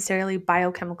not necessarily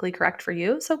biochemically correct for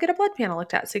you. So get a blood panel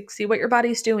looked at, so see what your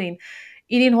body's doing.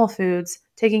 Eating whole foods,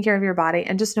 taking care of your body,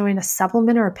 and just knowing a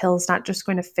supplement or a pill is not just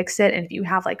going to fix it. And if you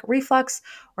have like reflux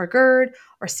or GERD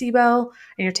or SIBO,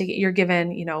 and you're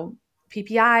given,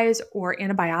 PPIs or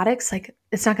antibiotics, like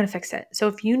it's not going to fix it. So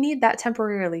if you need that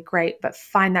temporarily, great, but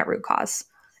find that root cause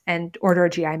and order a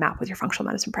GI map with your functional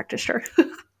medicine practitioner.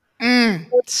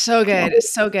 So good.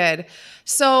 So good.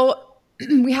 So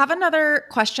we have another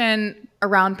question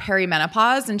around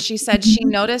perimenopause. And she said she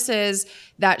notices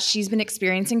that she's been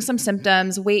experiencing some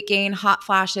symptoms, weight gain, hot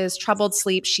flashes, troubled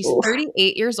sleep. She's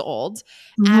 38 years old.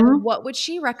 And Mm-hmm. what would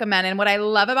she recommend? And what I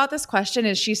love about this question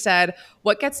is she said,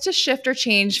 what gets to shift or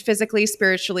change physically,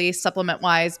 spiritually, supplement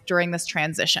wise during this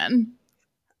transition?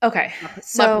 Okay. Love you.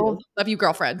 So, Love you,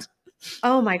 girlfriend.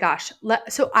 oh my gosh.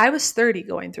 So I was 30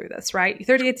 going through this, right?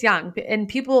 30, it's young. And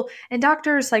people and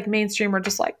doctors like mainstream are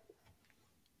just like,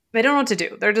 they don't know what to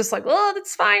do. They're just like, oh,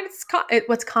 that's fine.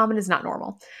 What's common is not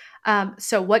normal.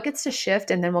 So what gets to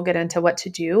shift, and then we'll get into what to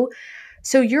do.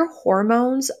 So your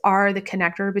hormones are the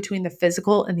connector between the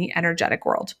physical and the energetic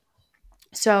world.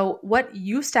 So what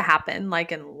used to happen,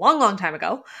 like in a long, long time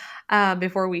ago,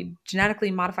 before we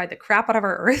genetically modified the crap out of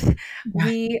our earth,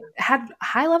 we had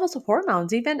high levels of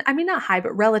hormones, even, I mean, not high,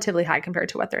 but relatively high compared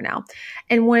to what they're now.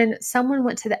 And when someone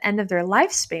went to the end of their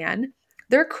lifespan,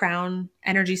 their crown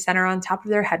energy center on top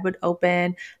of their head would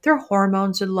open, their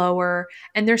hormones would lower,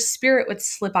 and their spirit would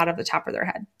slip out of the top of their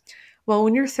head. Well,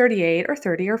 when you're 38 or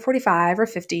 30 or 45 or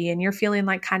 50 and you're feeling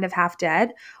like kind of half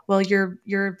dead, well, your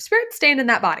spirit's staying in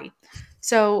that body.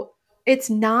 So it's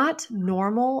not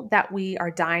normal that we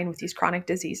are dying with these chronic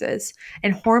diseases.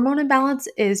 And hormone imbalance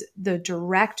is the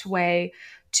direct way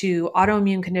to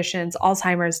autoimmune conditions,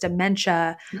 Alzheimer's,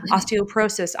 dementia,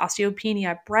 osteoporosis,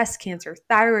 osteopenia, breast cancer,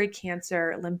 thyroid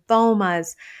cancer,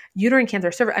 lymphomas, uterine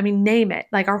cancer, I mean, name it.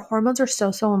 Like our hormones are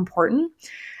so, so important.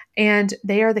 And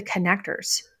they are the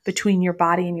connectors between your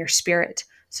body and your spirit.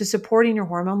 So, supporting your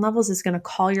hormone levels is going to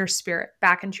call your spirit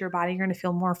back into your body. You're going to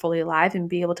feel more fully alive and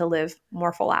be able to live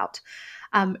more full out.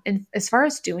 And as far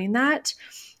as doing that,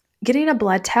 getting a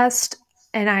blood test,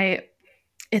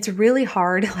 it's really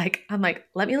hard. Like, I'm like,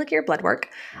 let me look at your blood work.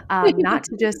 Not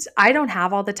to just, I don't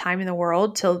have all the time in the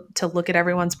world to look at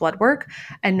everyone's blood work,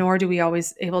 and nor do we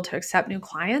always able to accept new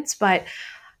clients. But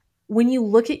when you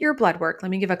look at your blood work,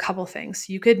 let me give a couple things.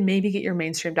 You could maybe get your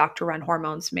mainstream doctor run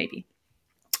hormones, maybe.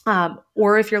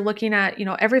 Or if you're looking at,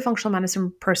 every functional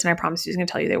medicine person, I promise you, is going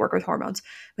to tell you they work with hormones.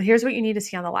 But here's what you need to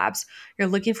see on the labs. You're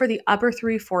looking for the upper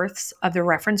 3/4 of the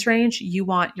reference range. You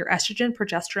want your estrogen,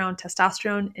 progesterone,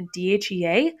 testosterone, and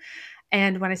DHEA.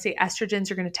 And when I say estrogens,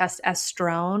 you're going to test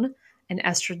estrone and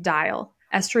estradiol.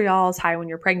 Estriol is high when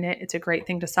you're pregnant. It's a great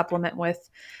thing to supplement with.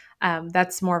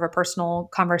 That's more of a personal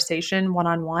conversation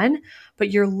one-on-one,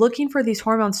 but you're looking for these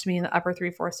hormones to be in the upper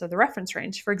 3/4 of the reference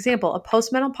range. For example, a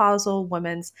postmenopausal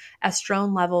woman's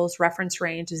estrone levels reference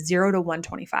range is 0 to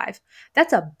 125.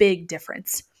 That's a big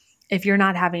difference. If you're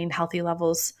not having healthy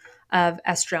levels of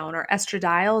estrone or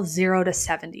estradiol, 0 to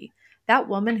 70. That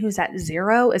woman who's at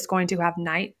 0 is going to have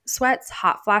night sweats,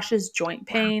 hot flashes, joint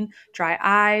pain, dry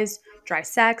eyes, dry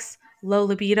sex, low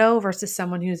libido versus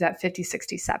someone who's at 50,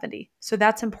 60, 70. So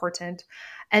that's important.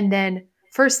 And then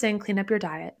first thing, clean up your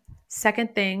diet.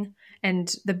 Second thing,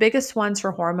 and the biggest ones for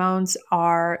hormones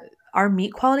are our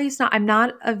meat qualities. Now, I'm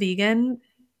not a vegan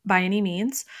by any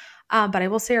means, but I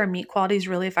will say our meat quality is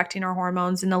really affecting our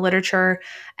hormones in the literature,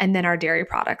 and then our dairy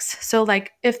products. So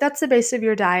like if that's the base of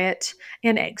your diet,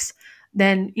 and eggs,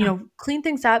 then clean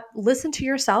things up, listen to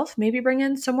yourself, maybe bring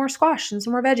in some more squash and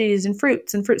some more veggies and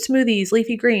fruits and fruit smoothies,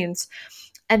 leafy greens.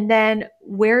 And then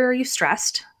where are you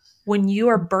stressed? When you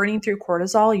are burning through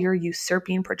cortisol, you're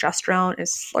usurping progesterone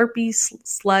is slurpy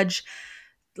sludge.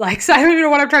 Like, so I don't even know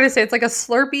what I'm trying to say. It's like a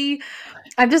slurpy.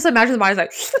 I'm just imagining the body's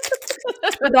like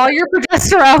with all your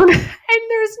progesterone and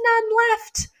there's none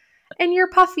left. And you're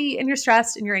puffy and you're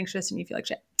stressed and you're anxious and you feel like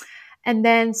shit. And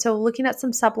then, so looking at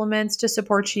some supplements to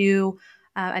support you.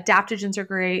 Adaptogens are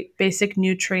great, basic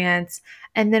nutrients.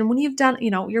 And then when you've done,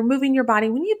 you're moving your body,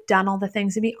 when you've done all the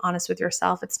things, and be honest with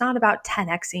yourself, it's not about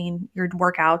 10xing your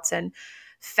workouts and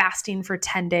fasting for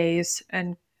 10 days. And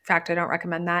in fact, I don't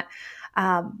recommend that.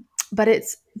 But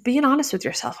it's being honest with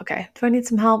yourself. Okay, do I need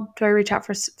some help? Do I reach out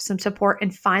for some support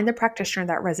and find the practitioner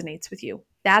that resonates with you?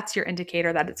 That's your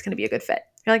indicator that it's going to be a good fit.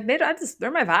 You're like,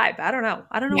 they're my vibe. I don't know.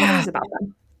 I don't know what it Yeah. is about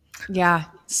them. Yeah,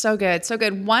 so good. So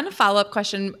good. One follow-up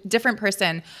question, different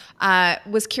person,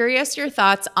 was curious your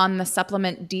thoughts on the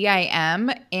supplement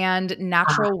DIM and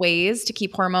natural ways to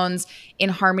keep hormones in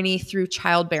harmony through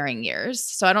childbearing years.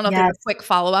 So I don't know if there's Yes. a quick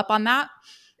follow-up on that.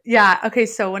 Yeah. Okay.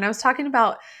 So when I was talking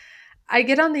about, I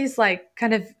get on these like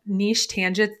kind of niche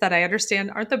tangents that I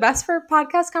understand aren't the best for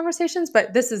podcast conversations,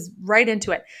 but this is right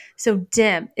into it. So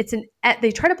DIM,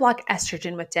 they try to block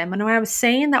estrogen with DIM. And when I was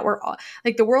saying that we're all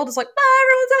like, the world is like,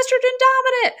 everyone's estrogen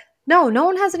dominant. No, no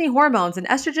one has any hormones. And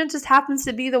estrogen just happens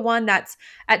to be the one that's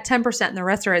at 10% and the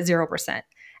rest are at 0%.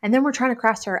 And then we're trying to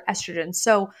crash our estrogen.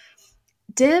 So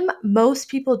DIM, most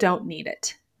people don't need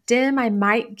it. DIM, I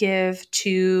might give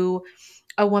to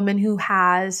a woman who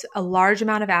has a large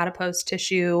amount of adipose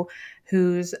tissue,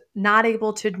 who's not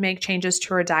able to make changes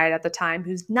to her diet at the time,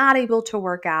 who's not able to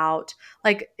work out.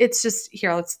 Like it's just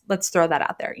here, let's throw that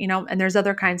out there, and there's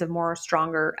other kinds of more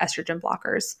stronger estrogen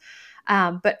blockers.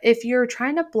 But if you're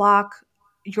trying to block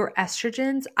your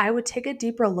estrogens, I would take a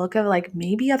deeper look of like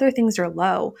maybe other things are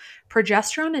low.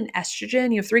 Progesterone and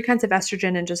estrogen, you have three kinds of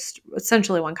estrogen and just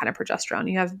essentially one kind of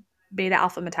progesterone. You have beta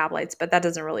alpha metabolites, but that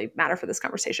doesn't really matter for this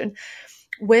conversation.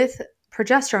 With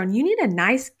progesterone, you need a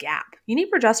nice gap. You need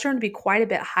progesterone to be quite a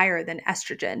bit higher than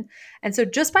estrogen. And so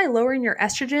just by lowering your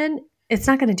estrogen, it's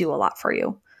not going to do a lot for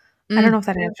you. I don't Mm. know if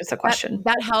that answers the question.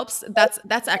 That helps.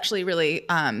 That's actually really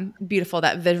beautiful.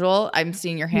 That visual. I'm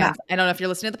seeing your Yeah. hands. I don't know if you're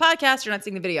listening to the podcast, you're not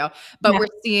seeing the video, but Yeah. we're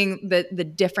seeing the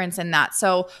difference in that.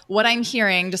 So what I'm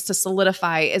hearing, just to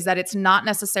solidify, is that it's not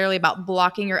necessarily about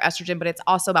blocking your estrogen, but it's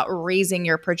also about raising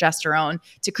your progesterone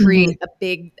to create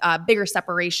Mhm. a bigger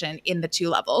separation in the two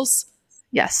levels.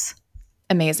 Yes.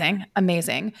 Amazing,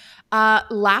 amazing.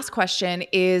 Last question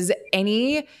is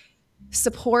any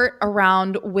support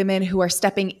around women who are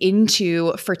stepping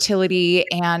into fertility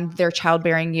and their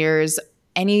childbearing years?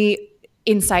 Any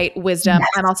insight, wisdom? I'm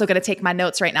Yes. also going to take my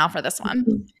notes right now for this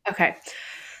one. Okay.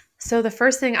 So the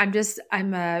first thing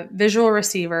I'm a visual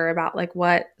receiver about like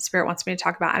what spirit wants me to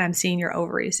talk about, and I'm seeing your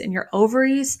ovaries. And your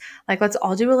ovaries, like let's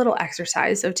all do a little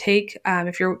exercise. So take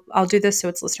I'll do this so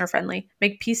it's listener friendly.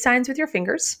 Make peace signs with your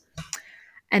fingers,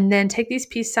 and then take these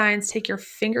peace signs. Take your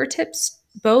fingertips.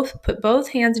 Put both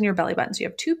hands in your belly button. So you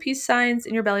have two peace signs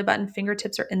in your belly button.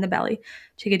 Fingertips are in the belly.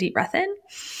 Take a deep breath in.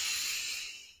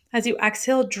 As you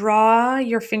exhale, draw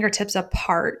your fingertips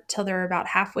apart till they're about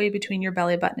halfway between your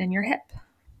belly button and your hip.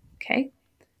 Okay.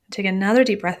 Take another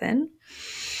deep breath in.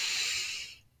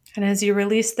 And as you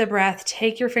release the breath,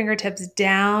 take your fingertips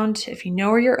down. If you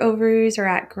know where your ovaries are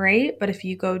at, great. But if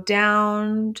you go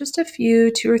down just a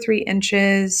few, 2 or 3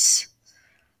 inches,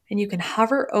 and you can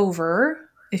hover over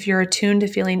if you're attuned to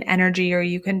feeling energy, or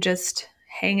you can just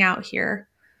hang out here.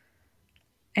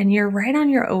 And you're right on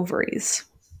your ovaries.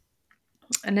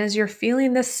 And as you're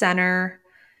feeling the center,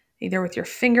 either with your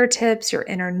fingertips, your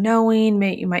inner knowing,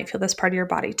 you might feel this part of your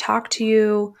body talk to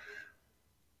you.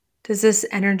 Does this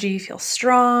energy feel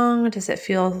strong? Does it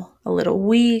feel a little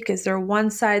weak? Is there one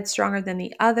side stronger than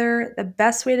the other? The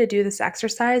best way to do this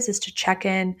exercise is to check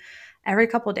in every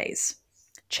couple of days.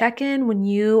 Check in when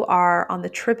you are on the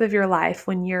trip of your life,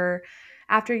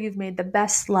 after you've made the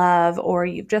best love, or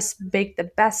you've just baked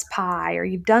the best pie, or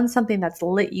you've done something that's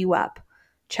lit you up.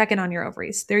 Check in on your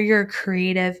ovaries. They're your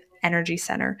creative energy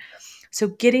center. So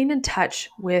getting in touch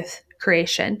with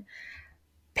creation,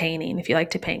 painting, if you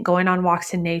like to paint, going on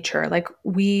walks in nature.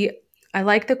 I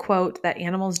like the quote that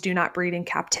animals do not breed in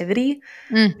captivity,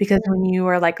 Mm. because when you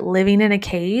are like living in a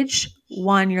cage,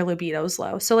 one, your libido's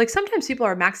low. So like sometimes people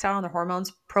are maxed out on their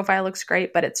hormones, profile looks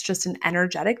great, but it's just an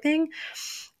energetic thing.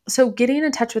 So getting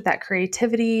in touch with that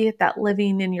creativity, that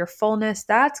living in your fullness,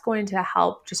 that's going to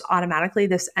help just automatically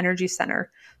this energy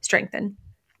center strengthen.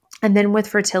 And then with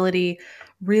fertility,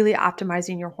 really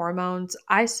optimizing your hormones.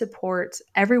 I support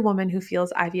every woman who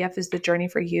feels IVF is the journey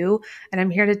for you. And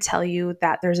I'm here to tell you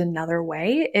that there's another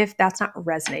way if that's not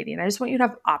resonating. I just want you to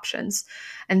have options.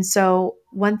 And so,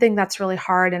 one thing that's really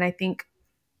hard, and I think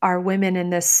our women in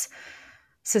this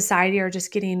society are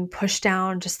just getting pushed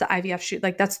down just the IVF shoot.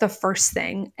 Like that's the first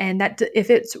thing. And that if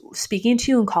it's speaking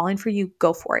to you and calling for you,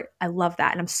 go for it. I love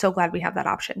that. And I'm so glad we have that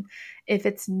option. If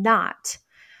it's not,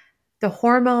 the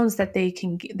hormones that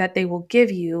they will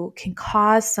give you can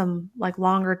cause some like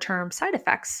longer term side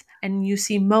effects. And you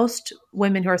see most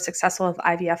women who are successful with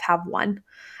IVF have one,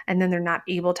 and then they're not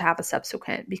able to have a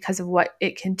subsequent because of what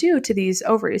it can do to these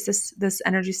ovaries, this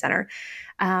energy center.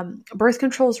 Birth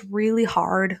control is really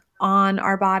hard on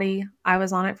our body. I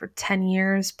was on it for 10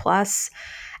 years plus.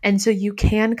 And so you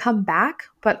can come back,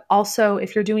 but also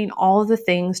if you're doing all of the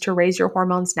things to raise your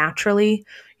hormones naturally,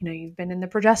 you've been in the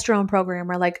progesterone program,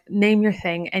 or like name your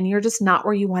thing, and you're just not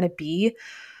where you want to be,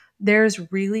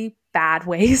 there's really bad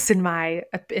ways in my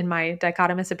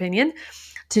dichotomous opinion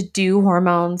to do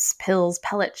hormones, pills,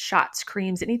 pellets, shots,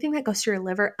 creams, anything that goes to your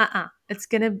liver. It's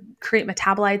going to create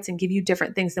metabolites and give you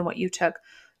different things than what you took.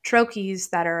 troches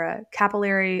that are a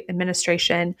capillary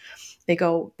administration. They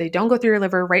don't go through your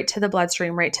liver, right to the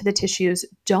bloodstream, right to the tissues.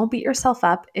 Don't beat yourself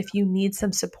up if you need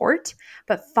some support,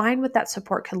 but find what that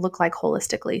support can look like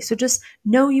holistically. So just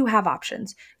know you have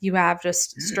options. You have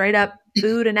just straight up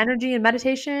food and energy and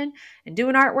meditation and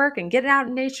doing artwork and getting out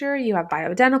in nature. You have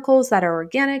bioidenticals that are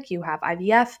organic. You have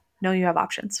IVF. Know you have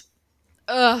options.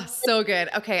 Oh, so good.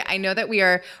 Okay, I know that we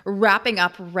are wrapping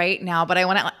up right now, but I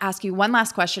want to ask you one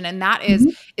last question, and that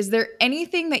is there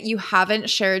anything that you haven't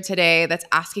shared today that's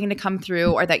asking to come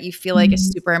through or that you feel like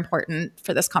is super important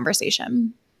for this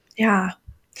conversation? Yeah.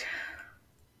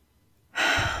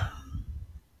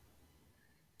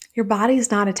 Your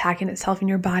body's not attacking itself and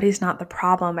your body's not the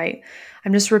problem.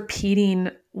 I'm just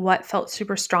repeating what felt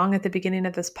super strong at the beginning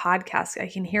of this podcast. I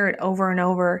can hear it over and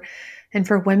over. And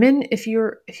for women, if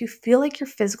you feel like your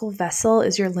physical vessel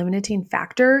is your limiting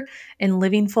factor in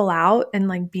living full out and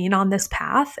like being on this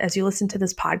path as you listen to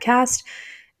this podcast,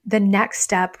 the next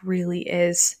step really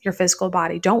is your physical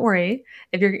body. Don't worry.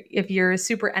 If you're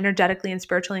super energetically and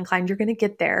spiritually inclined, you're going to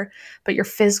get there, but your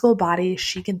physical body,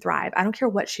 she can thrive. I don't care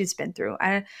what she's been through.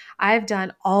 I've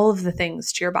done all of the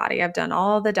things to your body. I've done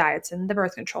all the diets and the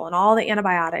birth control and all the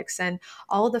antibiotics and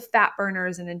all the fat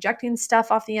burners and injecting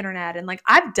stuff off the internet, and like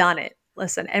I've done it.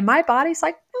 Listen, and my body's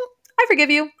like, I forgive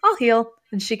you. I'll heal.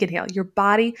 And she can heal. Your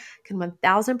body can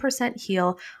 1000%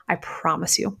 heal. I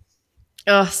promise you.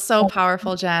 Oh, so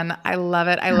powerful, Jen. I love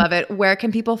it. I love it. Where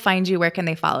can people find you? Where can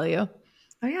they follow you?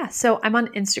 Oh, yeah. So I'm on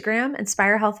Instagram,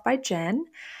 Inspire Health by Jen.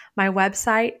 My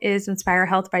website is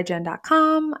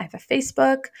inspirehealthbyjen.com. I have a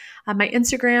Facebook. My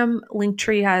Instagram link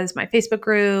tree has my Facebook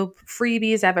group,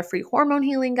 freebies. I have a free hormone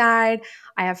healing guide.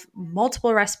 I have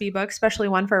multiple recipe books, especially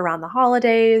one for around the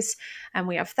holidays. And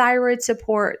we have thyroid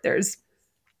support. There's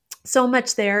so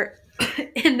much there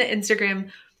in the Instagram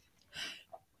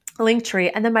link tree.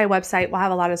 And then my website will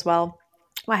have a lot as well.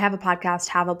 I have a podcast,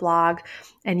 have a blog,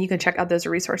 and you can check out those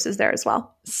resources there as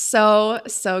well. So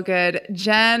good.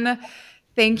 Jen,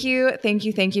 thank you. Thank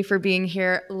you. Thank you for being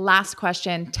here. Last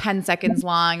question, 10 seconds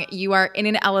long. You are in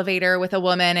an elevator with a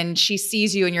woman and she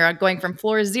sees you and you're going from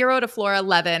floor 0 to floor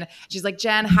 11. She's like,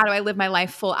 Jen, how do I live my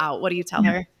life full out? What do you tell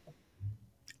her?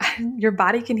 Your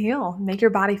body can heal. Make your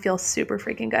body feel super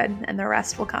freaking good, and the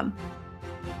rest will come.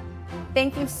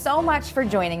 Thank you so much for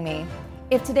joining me.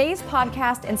 If today's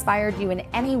podcast inspired you in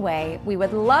any way, we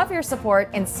would love your support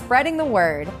in spreading the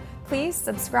word. Please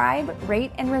subscribe,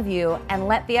 rate, and review, and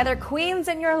let the other queens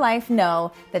in your life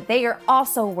know that they are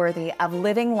also worthy of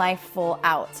living life full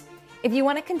out. If you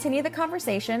want to continue the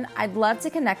conversation, I'd love to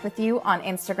connect with you on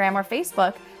Instagram or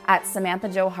Facebook at Samantha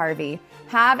Jo Harvey.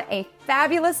 Have a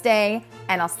fabulous day,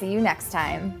 and I'll see you next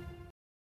time.